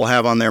that people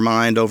have on their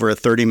mind over a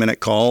 30-minute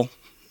call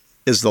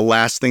is the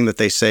last thing that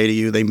they say to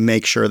you. They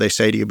make sure they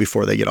say to you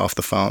before they get off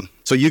the phone.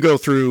 So you go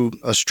through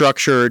a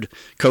structured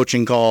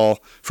coaching call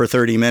for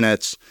 30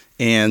 minutes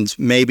and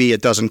maybe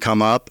it doesn't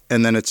come up.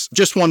 And then it's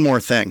just one more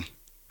thing.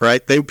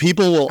 Right?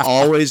 People will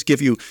always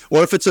give you,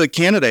 or if it's a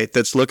candidate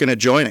that's looking at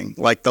joining,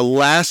 like the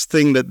last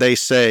thing that they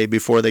say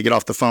before they get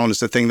off the phone is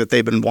the thing that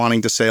they've been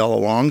wanting to say all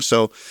along.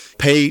 So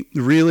pay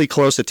really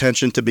close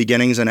attention to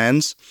beginnings and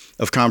ends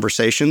of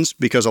conversations,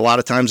 because a lot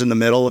of times in the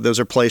middle, those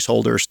are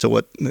placeholders to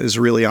what is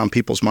really on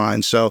people's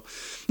minds. So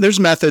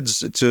there's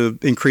methods to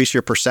increase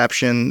your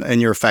perception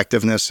and your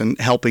effectiveness and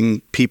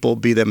helping people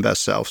be their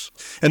best selves.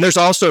 And there's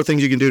also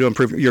things you can do to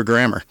improve your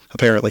grammar,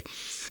 apparently.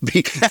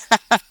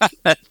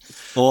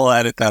 We'll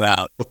edit that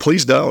out. Well,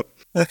 please don't.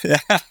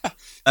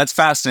 That's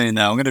fascinating,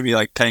 though. I'm going to be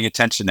like paying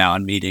attention now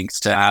in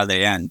meetings to how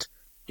they end.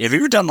 Have you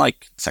ever done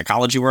like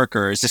psychology work,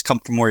 or has this come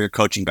from more your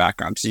coaching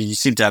background? So you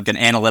seem to have an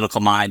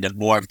analytical mind of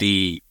more of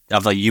the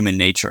human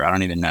nature. I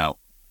don't even know.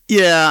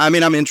 Yeah, I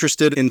mean, I'm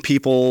interested in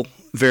people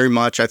very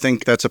much. I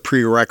think that's a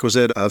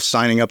prerequisite of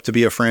signing up to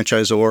be a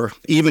franchisor.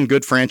 Even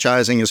good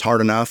franchising is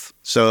hard enough.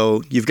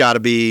 So you've got to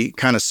be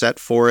kind of set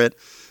for it.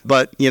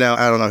 But, I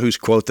don't know whose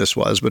quote this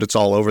was, but it's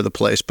all over the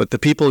place. But the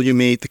people you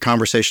meet, the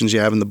conversations you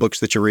have, and the books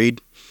that you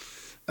read,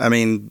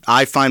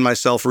 I find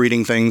myself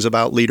reading things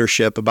about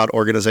leadership, about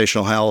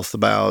organizational health,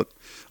 about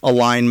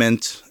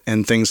alignment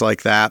and things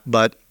like that.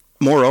 But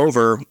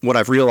moreover, what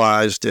I've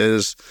realized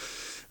is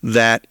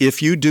that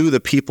if you do the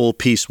people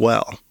piece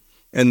well,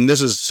 and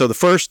this is, so the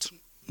first,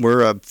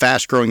 we're a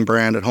fast-growing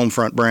brand at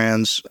Homefront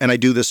Brands, and I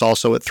do this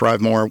also at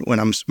Thrive More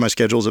when my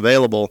schedule's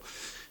available.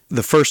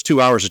 The first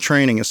 2 hours of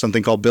training is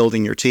something called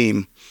building your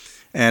team.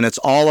 And it's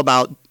all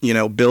about,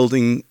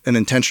 building an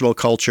intentional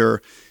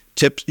culture,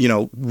 tips,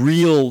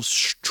 real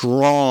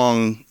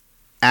strong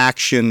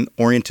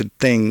action-oriented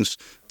things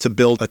to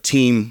build a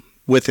team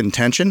with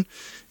intention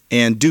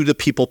and do the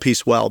people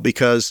piece well.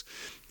 Because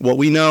what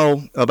we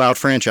know about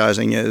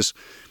franchising is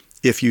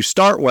if you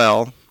start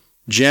well,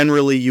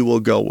 generally you will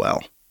go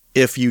well.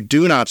 If you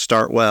do not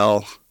start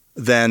well,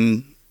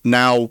 then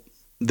now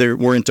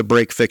we're into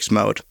break-fix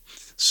mode.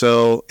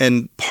 So,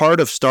 and part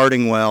of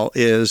starting well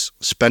is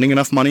spending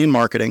enough money in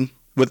marketing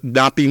with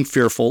not being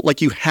fearful. Like,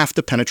 you have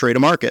to penetrate a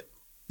market.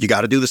 You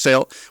got to do the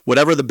sale,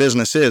 whatever the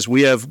business is.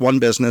 We have one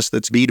business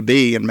that's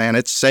B2B, and man,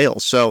 it's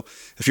sales. So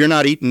if you're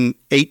not eating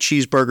 8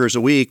 cheeseburgers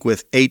a week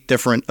with 8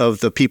 different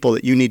of the people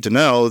that you need to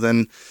know,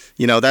 then,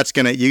 you got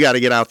to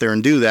get out there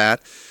and do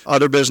that.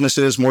 Other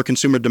businesses, more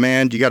consumer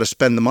demand, you got to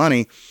spend the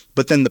money.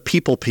 But then the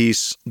people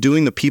piece,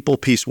 doing the people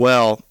piece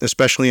well,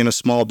 especially in a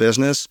small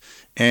business,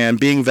 and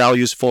being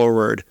values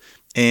forward,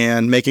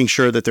 and making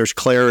sure that there's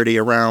clarity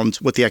around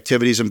what the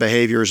activities and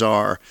behaviors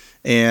are.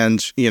 And,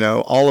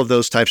 all of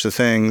those types of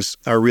things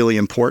are really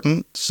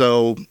important.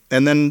 So,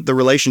 and then the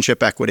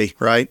relationship equity,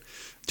 right?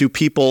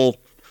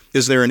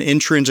 Is there an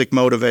intrinsic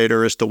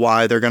motivator as to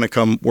why they're going to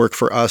come work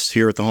for us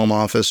here at the home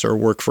office or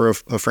work for a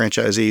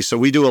franchisee? So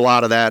we do a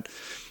lot of that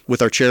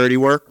with our charity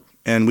work,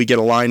 and we get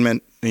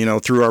alignment,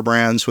 through our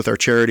brands with our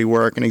charity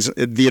work. And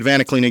the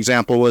Advanced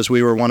example was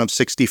we were one of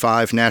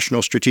 65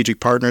 national strategic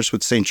partners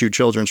with St. Jude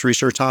Children's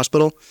Research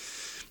Hospital.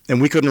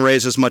 And we couldn't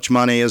raise as much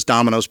money as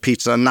Domino's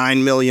Pizza,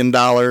 $9 million,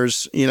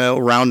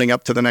 rounding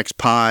up to the next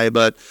pie.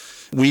 But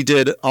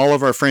all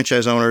of our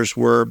franchise owners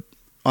were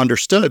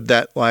understood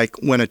that, like,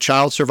 when a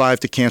child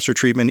survived a cancer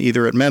treatment,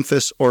 either at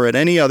Memphis or at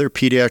any other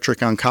pediatric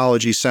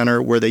oncology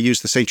center where they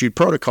use the St. Jude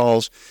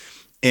protocols,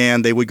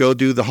 and they would go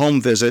do the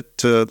home visit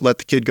to let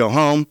the kid go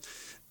home.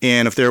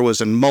 And if there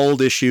was a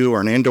mold issue or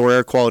an indoor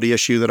air quality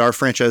issue, that our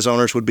franchise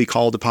owners would be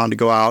called upon to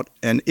go out,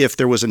 and if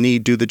there was a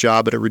need, do the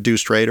job at a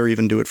reduced rate or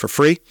even do it for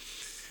free.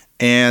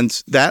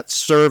 And that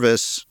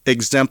service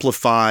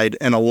exemplified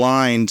and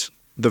aligned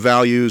the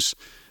values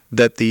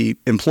that the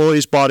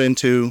employees bought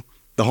into,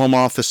 the home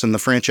office and the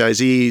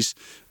franchisees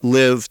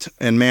lived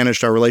and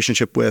managed our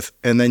relationship with.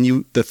 And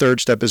then the third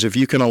step is if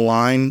you can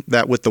align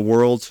that with the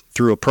world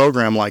through a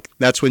program, like,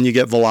 that's when you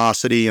get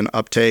velocity and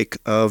uptake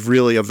of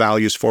really a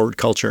values forward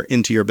culture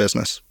into your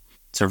business.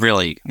 So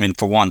really,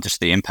 for one, just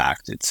the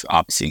impact, it's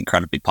obviously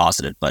incredibly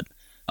positive, but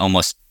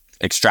almost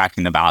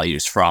extracting the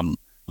values from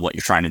what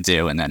you're trying to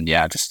do. And then,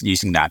 just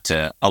using that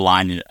to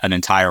align an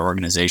entire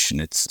organization.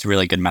 It's a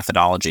really good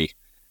methodology.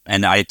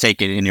 And I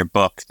take it in your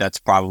book, that's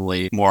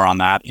probably more on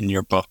that in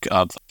your book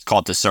it's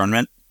called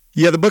Discernment.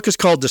 Yeah, the book is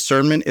called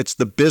Discernment. It's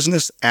the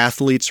business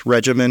athlete's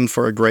regimen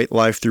for a great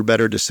life through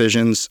better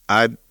decisions.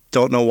 I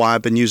don't know why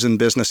I've been using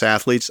business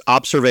athletes.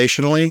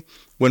 Observationally,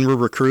 when we're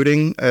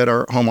recruiting at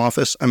our home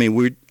office,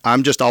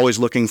 I'm just always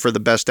looking for the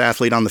best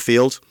athlete on the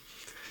field.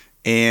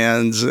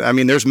 And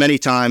there's many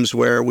times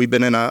where we've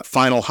been in a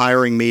final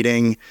hiring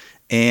meeting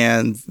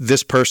and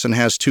this person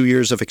has 2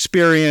 years of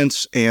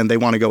experience and they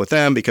want to go with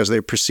them because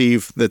they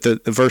perceive that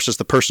versus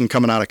the person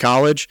coming out of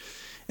college.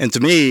 And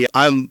to me,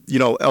 I'm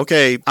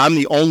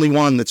the only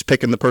one that's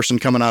picking the person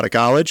coming out of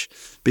college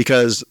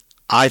because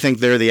I think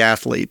they're the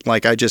athlete.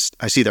 Like, I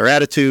see their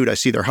attitude, I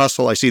see their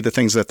hustle, I see the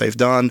things that they've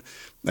done,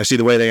 I see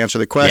the way they answer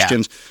the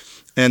questions,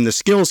 and the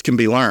skills can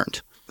be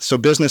learned. So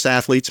business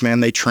athletes,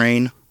 man, they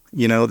train,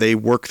 they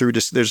work through,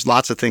 there's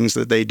lots of things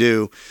that they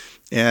do.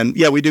 And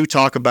we do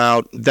talk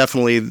about,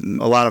 definitely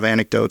a lot of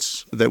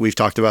anecdotes that we've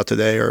talked about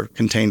today are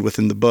contained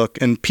within the book.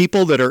 And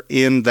people that are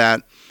in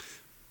that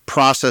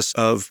process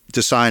of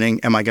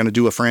deciding, am I going to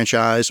do a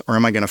franchise or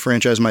am I going to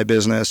franchise my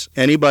business?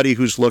 Anybody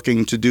who's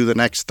looking to do the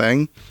next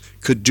thing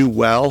could do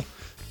well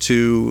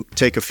to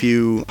take a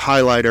few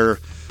highlighter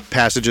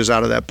passages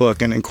out of that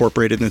book and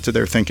incorporate it into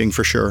their thinking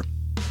for sure.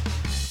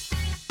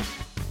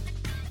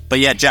 But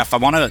Jeff, I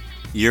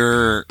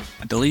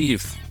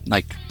believe,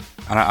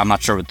 I'm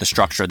not sure what the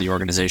structure of the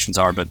organizations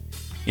are, but,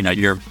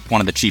 you're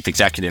one of the chief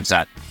executives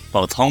at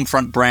both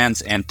Homefront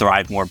Brands and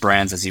Thrive More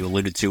Brands, as you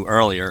alluded to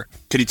earlier.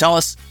 Could you tell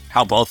us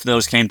how both of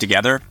those came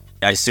together?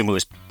 I assume it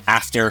was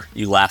after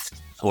you left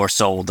or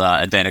sold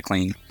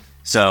Advanced.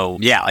 So,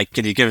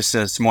 could you give us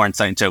some more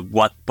insight into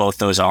what both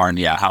those are and,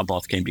 how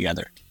both came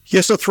together? Yeah,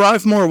 so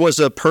Thrive More was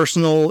a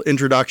personal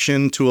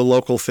introduction to a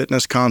local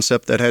fitness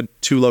concept that had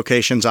 2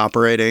 locations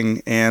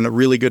operating and a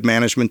really good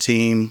management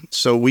team.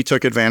 So we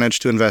took advantage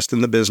to invest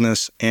in the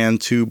business and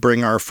to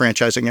bring our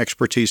franchising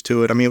expertise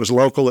to it. I mean, it was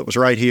local. It was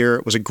right here.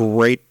 It was a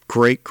great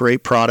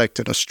product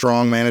and a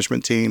strong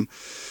management team.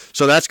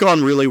 So that's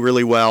gone really,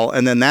 really well.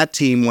 And then that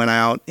team went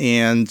out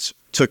and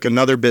took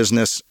another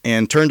business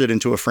and turned it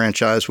into a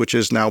franchise, which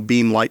is now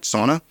Beam Light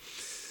Sauna.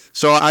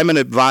 So I'm an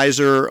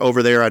advisor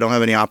over there. I don't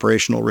have any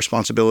operational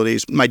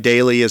responsibilities. My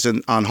daily is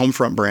on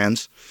Homefront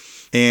Brands.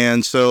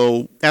 And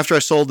so after I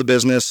sold the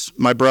business,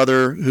 my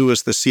brother, who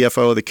was the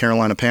CFO of the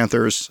Carolina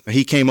Panthers,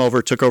 he came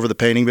over, took over the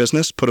painting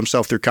business, put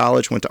himself through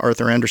college, went to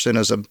Arthur Anderson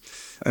as an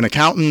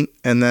accountant,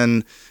 and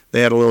then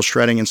they had a little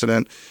shredding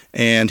incident.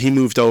 And he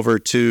moved over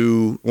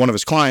to one of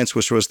his clients,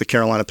 which was the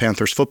Carolina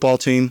Panthers football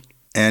team.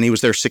 And he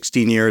was there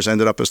 16 years,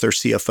 ended up as their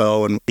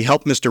CFO. And he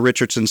helped Mr.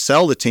 Richardson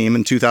sell the team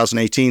in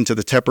 2018 to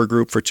the Tepper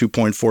Group for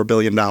 $2.4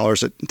 billion,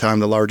 at the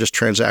time the largest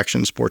transaction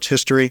in sports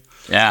history.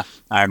 Yeah,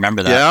 I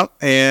remember that. Yeah,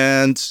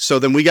 and so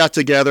then we got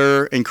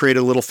together and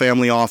created a little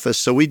family office.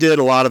 So we did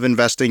a lot of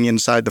investing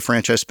inside the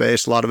franchise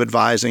space, a lot of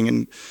advising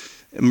and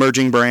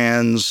emerging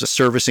brands,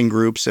 servicing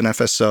groups and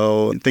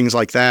FSO and things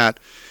like that.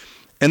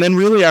 And then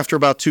really after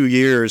about 2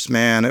 years,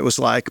 man, it was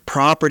like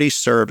property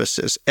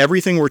services.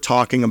 Everything we're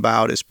talking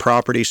about is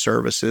property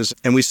services.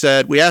 And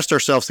we asked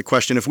ourselves the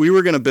question, if we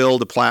were going to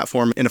build a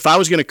platform and if I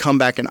was going to come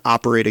back and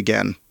operate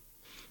again,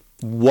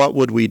 what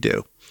would we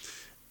do?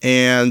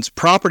 And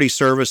property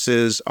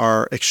services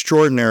are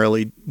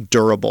extraordinarily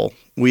durable.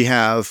 We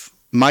have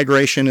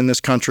migration in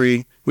this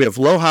country. We have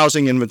low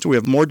housing inventory. We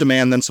have more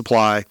demand than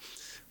supply.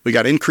 We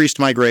got increased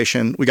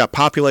migration. We got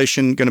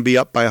population going to be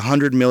up by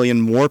 100 million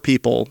more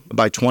people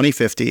by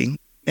 2050,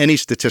 any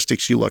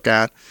statistics you look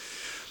at.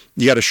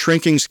 You got a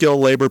shrinking skilled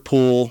labor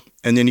pool,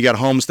 and then you got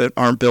homes that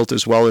aren't built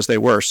as well as they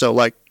were. So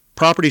like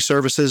property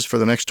services for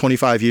the next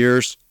 25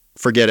 years,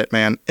 forget it,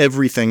 man.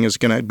 Everything is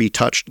going to be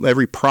touched.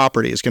 Every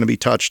property is going to be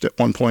touched at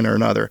one point or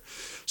another.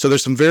 So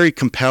there's some very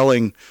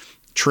compelling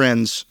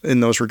trends in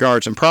those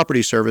regards in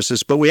property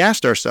services. But we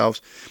asked ourselves,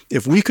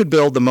 if we could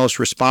build the most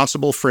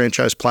responsible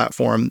franchise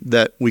platform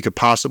that we could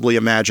possibly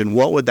imagine,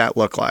 what would that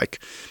look like?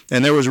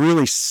 And there was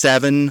really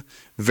 7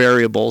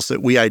 variables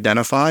that we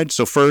identified.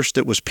 So first,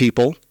 it was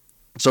people.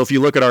 So if you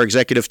look at our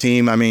executive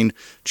team, I mean,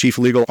 Chief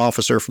Legal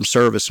Officer from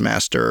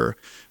ServiceMaster,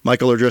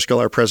 Michael O'Driscoll,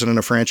 our President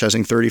of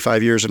Franchising,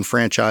 35 years in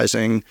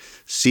franchising,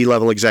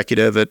 C-level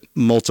executive at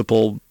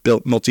multiple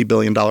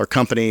multi-billion-dollar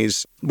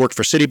companies, worked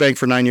for Citibank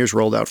for 9 years,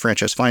 rolled out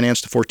franchise finance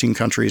to 14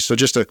 countries. So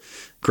just a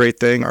great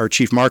thing. Our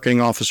Chief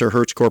Marketing Officer,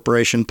 Hertz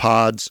Corporation,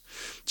 Pods.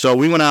 So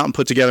we went out and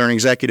put together an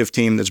executive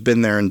team that's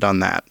been there and done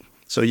that.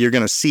 So you're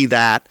going to see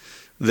that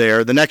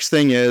there. The next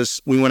thing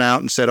is we went out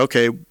and said,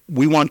 okay,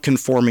 we want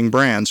conforming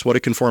brands. What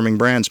do conforming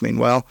brands mean?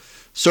 Well,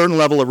 certain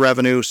level of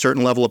revenue,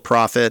 certain level of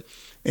profit,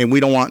 and we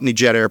don't want any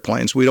jet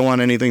airplanes. We don't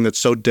want anything that's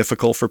so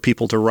difficult for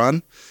people to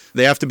run.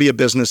 They have to be a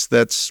business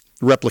that's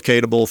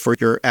replicatable for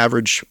your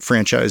average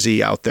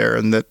franchisee out there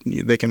and that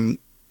they can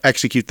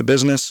execute the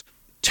business.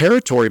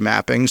 Territory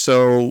mapping.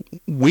 So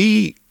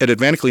we at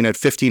AdvantaClean had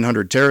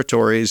 1,500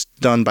 territories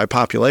done by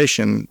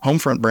population.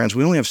 Homefront Brands,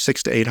 we only have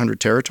 600 to 800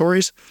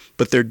 territories,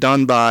 but they're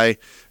done by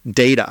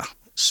data.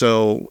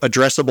 So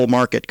addressable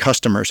market,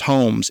 customers,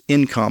 homes,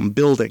 income,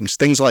 buildings,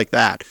 things like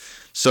that.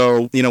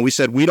 So, we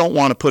said we don't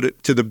want to put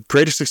it to the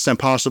greatest extent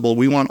possible.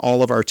 We want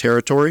all of our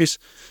territories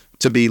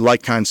to be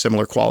like kind,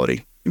 similar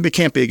quality. It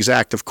can't be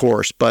exact, of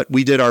course, but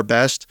we did our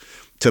best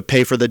to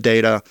pay for the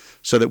data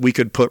so that we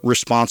could put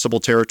responsible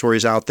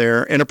territories out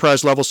there.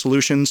 Enterprise level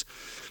solutions,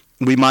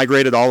 we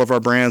migrated all of our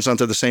brands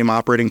onto the same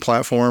operating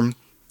platform,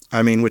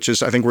 I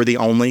think we're the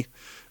only.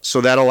 So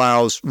that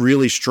allows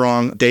really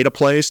strong data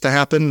plays to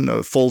happen,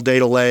 a full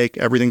data lake,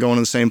 everything going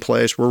in the same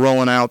place. We're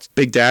rolling out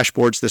big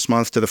dashboards this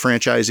month to the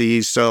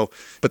franchisees.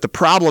 But the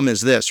problem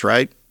is this,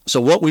 right? So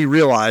what we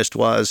realized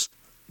was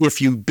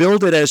if you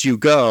build it as you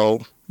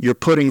go, you're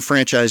putting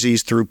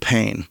franchisees through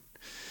pain.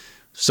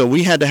 So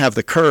we had to have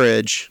the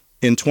courage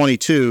in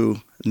 22,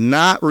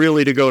 not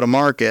really to go to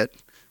market,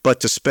 but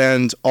to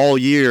spend all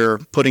year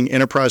putting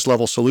enterprise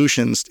level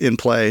solutions in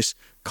place,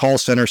 call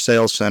center,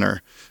 sales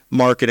center,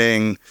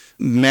 marketing,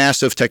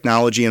 massive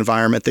technology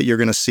environment that you're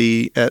going to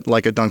see at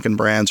like a Dunkin'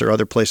 Brands or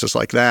other places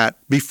like that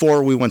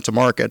before we went to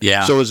market.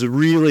 Yeah. So it was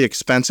really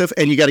expensive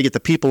and you got to get the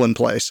people in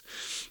place.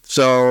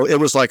 So it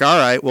was like, all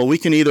right, well, we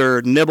can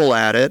either nibble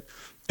at it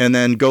and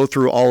then go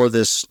through all of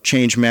this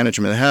change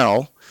management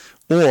hell,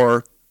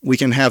 or we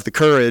can have the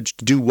courage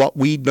to do what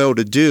we know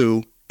to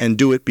do and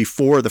do it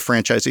before the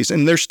franchisees.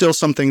 And there's still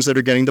some things that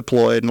are getting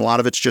deployed, and a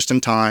lot of it's just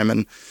in time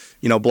and,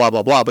 blah,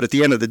 blah, blah. But at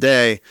the end of the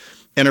day,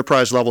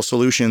 enterprise level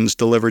solutions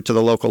delivered to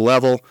the local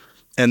level.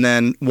 And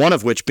then one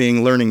of which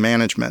being learning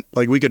management.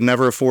 Like we could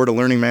never afford a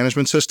learning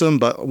management system,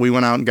 but we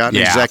went out and got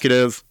an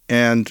executive.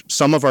 And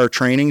some of our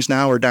trainings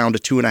now are down to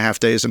 2.5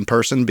 days in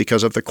person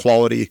because of the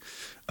quality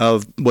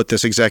of what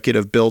this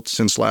executive built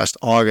since last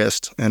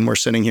August. And we're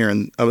sitting here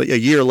a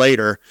year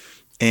later,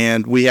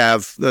 And we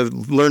have the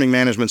learning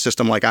management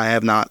system like I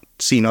have not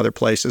seen other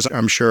places,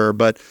 I'm sure.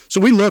 But so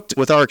we looked,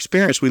 with our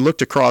experience, we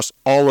looked across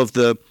all of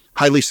the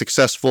highly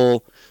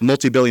successful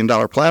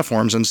multi-billion-dollar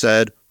platforms and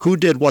said, who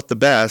did what the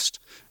best?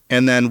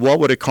 And then what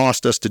would it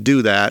cost us to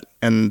do that?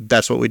 And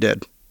that's what we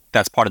did.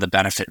 That's part of the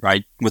benefit,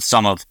 right? With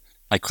some of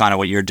like kind of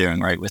what you're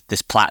doing, right? With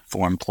this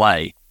platform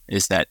play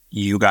is that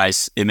you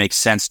guys, it makes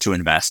sense to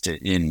invest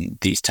in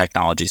these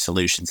technology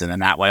solutions. And then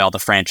that way all the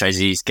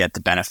franchisees get the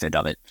benefit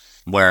of it.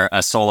 Where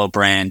a solo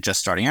brand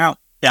just starting out,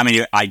 I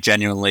mean, I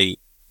genuinely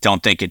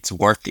don't think it's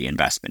worth the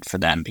investment for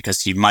them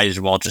because you might as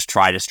well just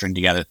try to string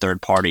together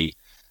third-party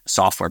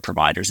software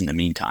providers in the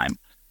meantime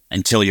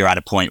until you're at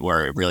a point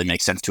where it really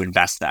makes sense to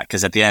invest that.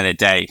 Because at the end of the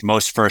day,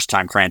 most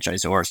first-time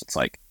franchisors, it's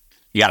like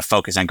you got to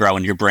focus on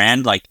growing your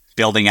brand. Like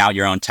building out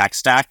your own tech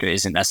stack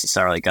isn't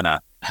necessarily going to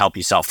help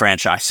you sell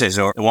franchises,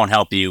 or it won't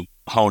help you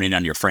hone in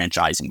on your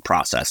franchising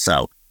process.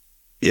 So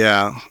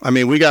yeah. I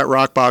mean, we got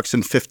Rockbox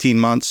in 15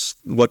 months,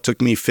 what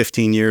took me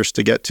 15 years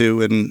to get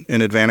to in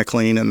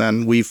AdvantaClean. And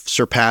then we've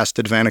surpassed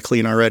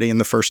AdvantaClean already in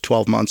the first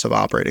 12 months of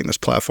operating this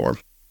platform.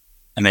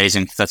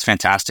 Amazing. That's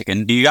fantastic.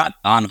 And you got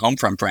on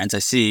Homefront Brands, I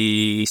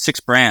see 6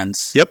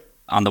 brands. Yep.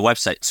 On the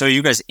website. So are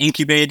you guys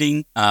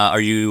incubating?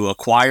 Are you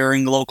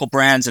acquiring local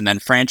brands and then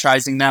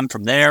franchising them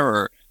from there?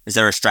 Or is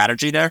there a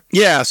strategy there?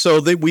 Yeah.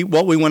 So we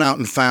went out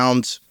and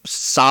found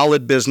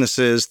solid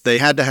businesses. They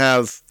had to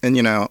have, and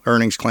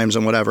earnings claims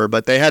and whatever,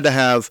 but they had to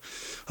have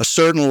a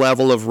certain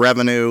level of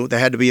revenue. They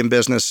had to be in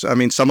business. I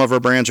mean, some of our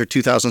brands are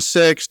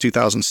 2006,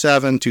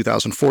 2007,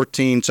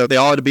 2014. So they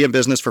all had to be in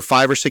business for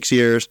 5 or 6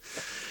 years.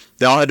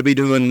 They all had to be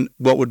doing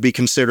what would be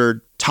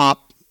considered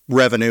top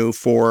revenue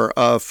for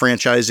a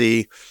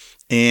franchisee.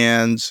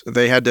 And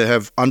they had to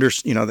have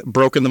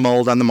broken the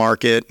mold on the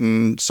market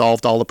and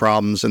solved all the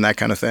problems and that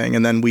kind of thing.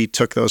 And then we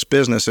took those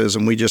businesses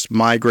and we just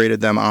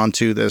migrated them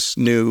onto this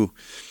new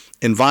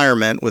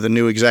environment with a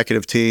new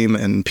executive team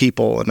and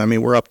people. And I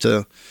mean, we're up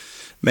to,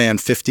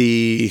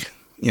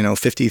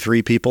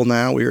 53 people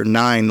now. We were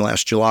 9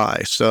 last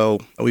July. So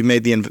we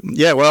made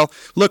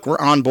look, we're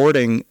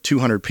onboarding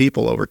 200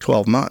 people over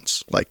 12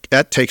 months. Like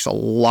that takes a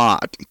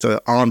lot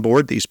to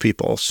onboard these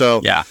people.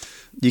 So yeah,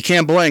 you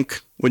can't blink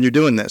when you're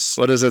doing this.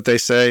 What is it they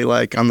say,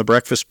 like on the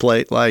breakfast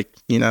plate, like,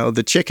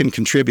 the chicken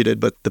contributed,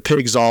 but the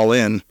pig's all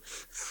in,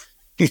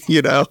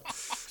 I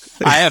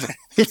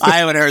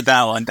haven't heard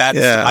that one.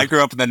 I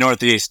grew up in the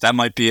Northeast. That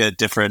might be a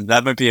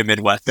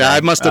Midwest thing. Yeah,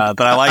 I must have,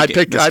 but I like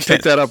it. I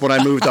picked that up when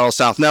I moved all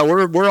south. Now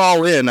we're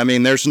all in. I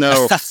mean, there's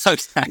no,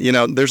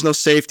 there's no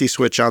safety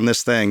switch on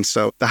this thing.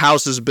 So the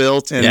house is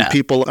built and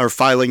people are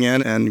filing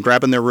in and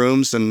grabbing their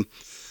rooms and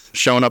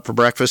showing up for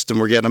breakfast,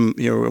 and we're getting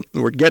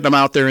them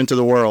out there into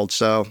the world.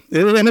 So,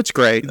 and it's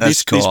great.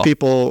 These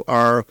people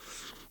are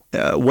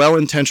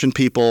well-intentioned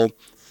people,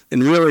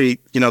 and really,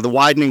 the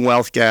widening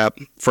wealth gap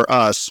for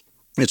us.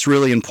 It's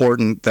really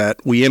important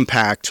that we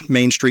impact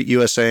Main Street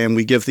USA, and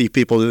we give the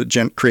people who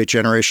create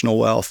generational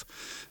wealth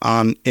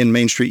in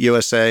Main Street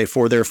USA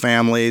for their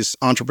families.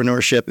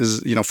 Entrepreneurship is,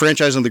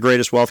 franchising the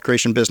greatest wealth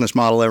creation business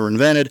model ever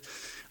invented.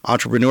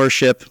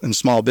 Entrepreneurship and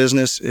small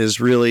business is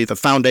really the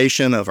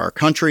foundation of our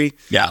country.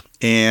 Yeah.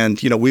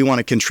 And, we want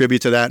to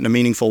contribute to that in a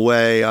meaningful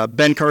way.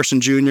 Ben Carson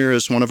Jr.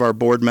 is one of our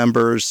board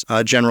members.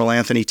 General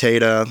Anthony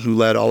Tata, who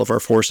led all of our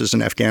forces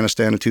in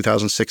Afghanistan in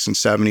 2006 and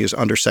 2007, he is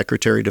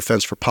Undersecretary of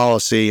Defense for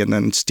Policy. And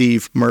then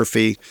Steve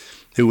Murphy,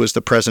 who was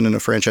the president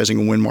of franchising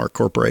and Winmark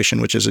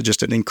Corporation, which is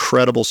just an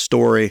incredible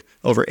story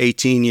over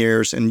 18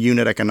 years in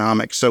unit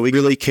economics. So we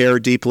really care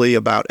deeply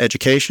about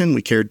education.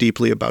 We care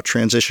deeply about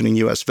transitioning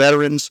U.S.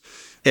 veterans.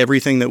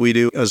 Everything that we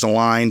do is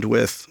aligned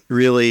with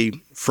really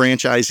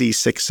franchisee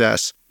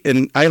success.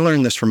 And I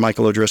learned this from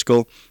Michael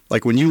O'Driscoll.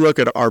 Like when you look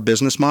at our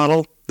business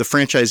model, the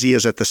franchisee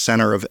is at the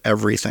center of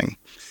everything.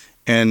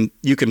 And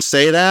you can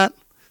say that,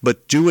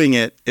 but doing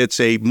it, it's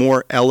a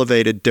more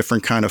elevated,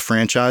 different kind of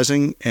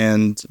franchising,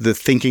 and the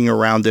thinking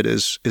around it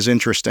is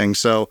interesting.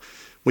 So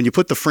when you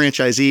put the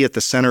franchisee at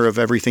the center of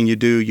everything you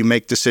do, you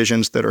make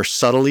decisions that are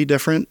subtly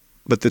different,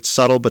 but that's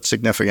subtle but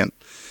significant.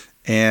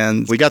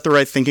 And we got the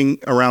right thinking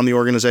around the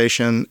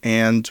organization,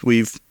 and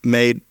we've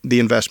made the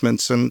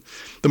investments, and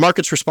the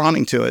market's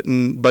responding to it.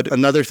 But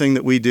another thing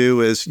that we do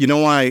is,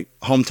 why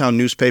hometown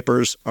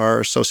newspapers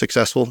are so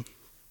successful?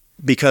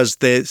 Because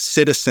the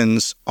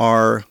citizens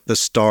are the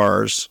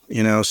stars.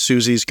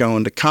 Susie's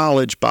going to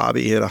college.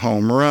 Bobby hit a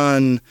home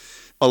run.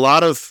 A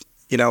lot of,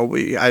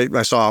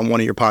 I saw on one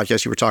of your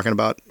podcasts, you were talking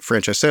about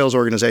franchise sales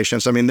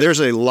organizations. I mean, there's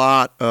a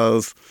lot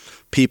of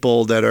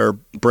people that are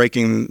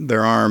breaking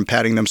their arm,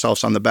 patting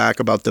themselves on the back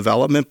about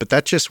development, but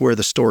that's just where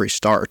the story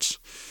starts.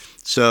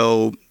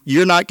 So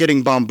you're not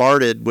getting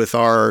bombarded with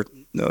our,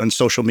 on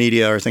social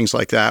media or things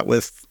like that,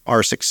 with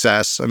our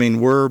success. I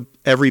mean,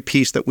 every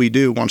piece that we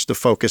do wants to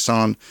focus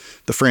on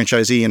the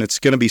franchisee, and it's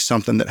going to be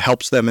something that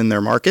helps them in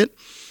their market.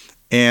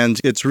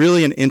 And it's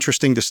really an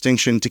interesting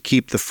distinction to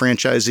keep the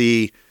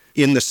franchisee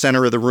in the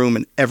center of the room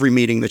in every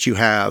meeting that you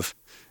have,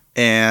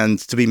 and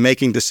to be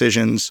making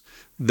decisions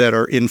that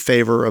are in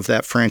favor of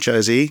that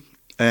franchisee.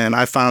 And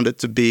I found it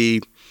to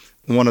be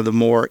one of the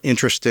more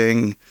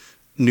interesting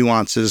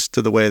nuances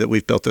to the way that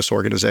we've built this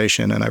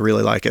organization, and I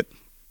really like it.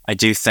 I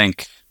do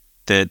think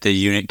that the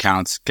unit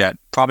counts get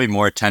probably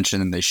more attention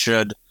than they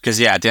should. Because,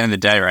 yeah, at the end of the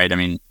day, right, I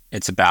mean,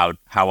 it's about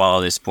how well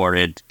are they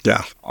supported.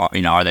 Yeah.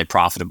 Are they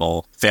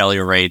profitable?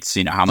 Failure rates,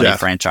 how many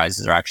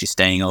franchises are actually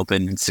staying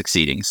open and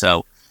succeeding.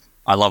 So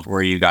I love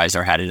where you guys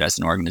are headed as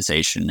an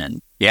organization.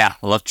 And yeah,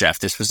 look, Jeff,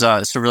 this was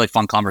a really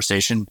fun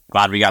conversation.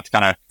 Glad we got to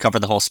kind of cover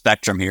the whole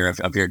spectrum here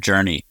of your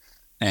journey.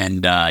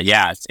 And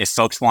if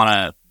folks want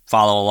to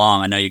follow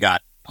along, I know you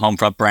got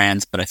Homefront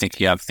Brands, but I think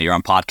you have your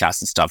own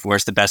podcast and stuff.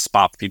 Where's the best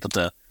spot for people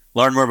to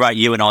learn more about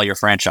you and all your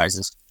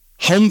franchises?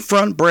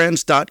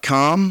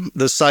 Homefrontbrands.com.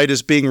 The site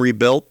is being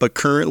rebuilt, but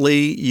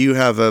currently you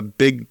have a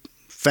big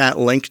fat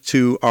link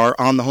to our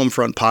On the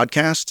Homefront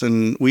podcast,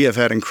 and we have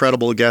had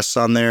incredible guests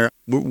on there.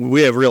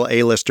 We have real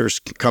A-listers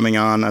coming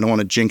on. I don't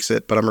want to jinx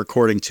it, but I'm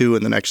recording 2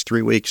 in the next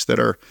 3 weeks that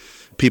are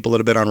people that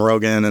have been on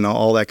Rogan and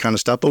all that kind of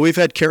stuff. But we've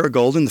had Kara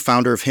Golden, the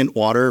founder of Hint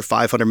Water,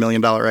 $500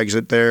 million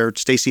exit there.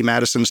 Stacey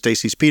Madison,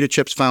 Stacey's Pita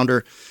Chips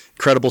founder,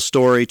 incredible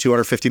story,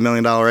 $250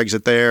 million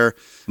exit there.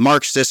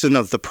 Mark Sisson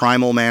of the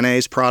Primal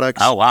Mayonnaise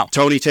products. Oh, wow.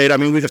 Tony Tate. I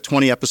mean, we have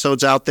 20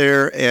 episodes out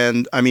there,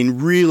 and I mean,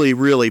 really,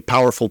 really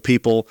powerful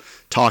people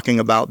talking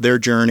about their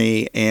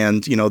journey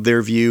and,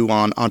 their view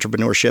on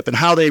entrepreneurship and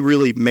how they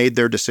really made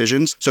their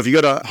decisions. So if you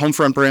go to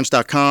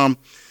homefrontbrands.com,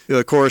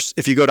 of course,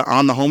 if you go to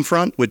On the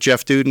Homefront with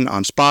Jeff Dudan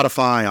on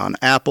Spotify, on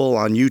Apple,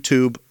 on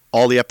YouTube,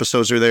 all the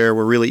episodes are there.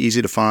 We're really easy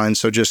to find.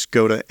 So just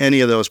go to any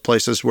of those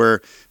places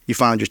where you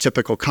find your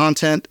typical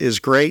content is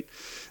great.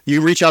 You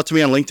can reach out to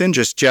me on LinkedIn,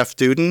 just Jeff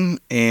Dudan.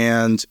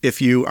 And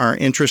if you are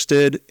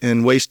interested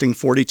in wasting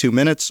 42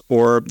 minutes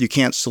or you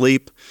can't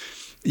sleep,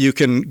 you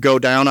can go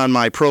down on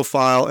my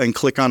profile and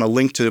click on a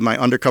link to my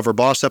Undercover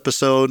Boss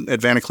episode.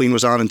 Advanaclean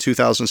was on in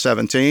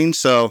 2017.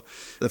 So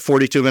the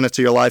 42 minutes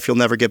of your life, you'll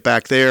never get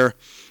back there.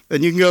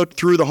 And you can go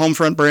through the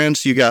Homefront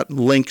brands. You got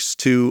links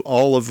to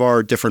all of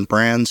our different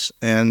brands.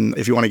 And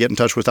if you want to get in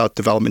touch without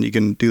development, you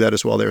can do that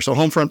as well there. So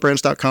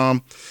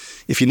homefrontbrands.com.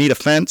 If you need a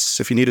fence,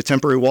 if you need a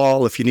temporary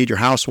wall, if you need your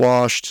house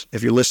washed,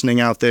 if you're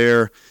listening out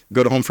there,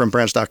 go to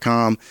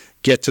homefrontbrands.com,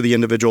 get to the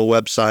individual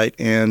website,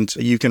 and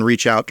you can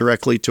reach out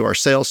directly to our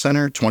sales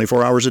center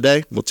 24 hours a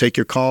day. We'll take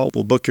your call.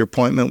 We'll book your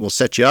appointment. We'll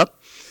set you up.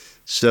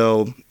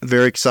 So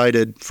very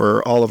excited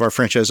for all of our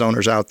franchise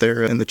owners out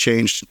there and the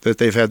change that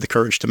they've had the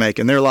courage to make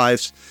in their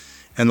lives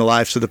and the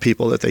lives of the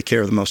people that they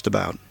care the most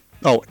about.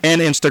 Oh,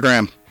 and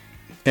Instagram.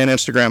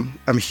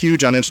 I'm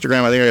huge on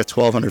Instagram. I think I have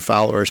 1,200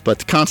 followers, but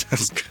the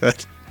content's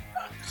good.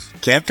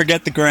 Can't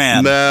forget the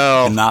gram.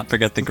 No. Cannot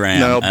forget the gram.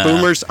 No,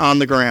 boomers on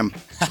the gram.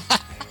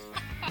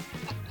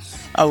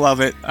 I love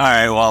it. All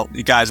right, well,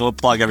 you guys, we'll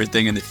plug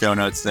everything in the show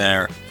notes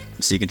there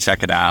so you can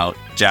check it out.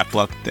 Jeff,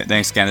 look,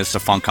 thanks again. This is a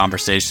fun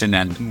conversation,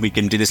 and we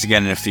can do this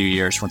again in a few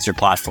years once your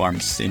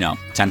platform's,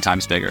 10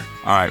 times bigger.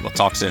 All right, we'll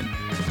talk soon.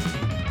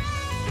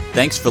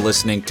 Thanks for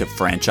listening to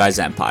Franchise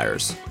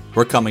Empires.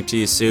 We're coming to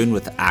you soon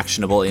with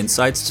actionable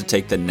insights to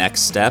take the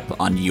next step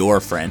on your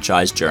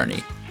franchise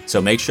journey.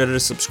 So make sure to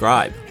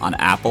subscribe on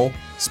Apple,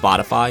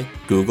 Spotify,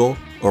 Google,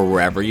 or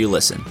wherever you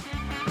listen.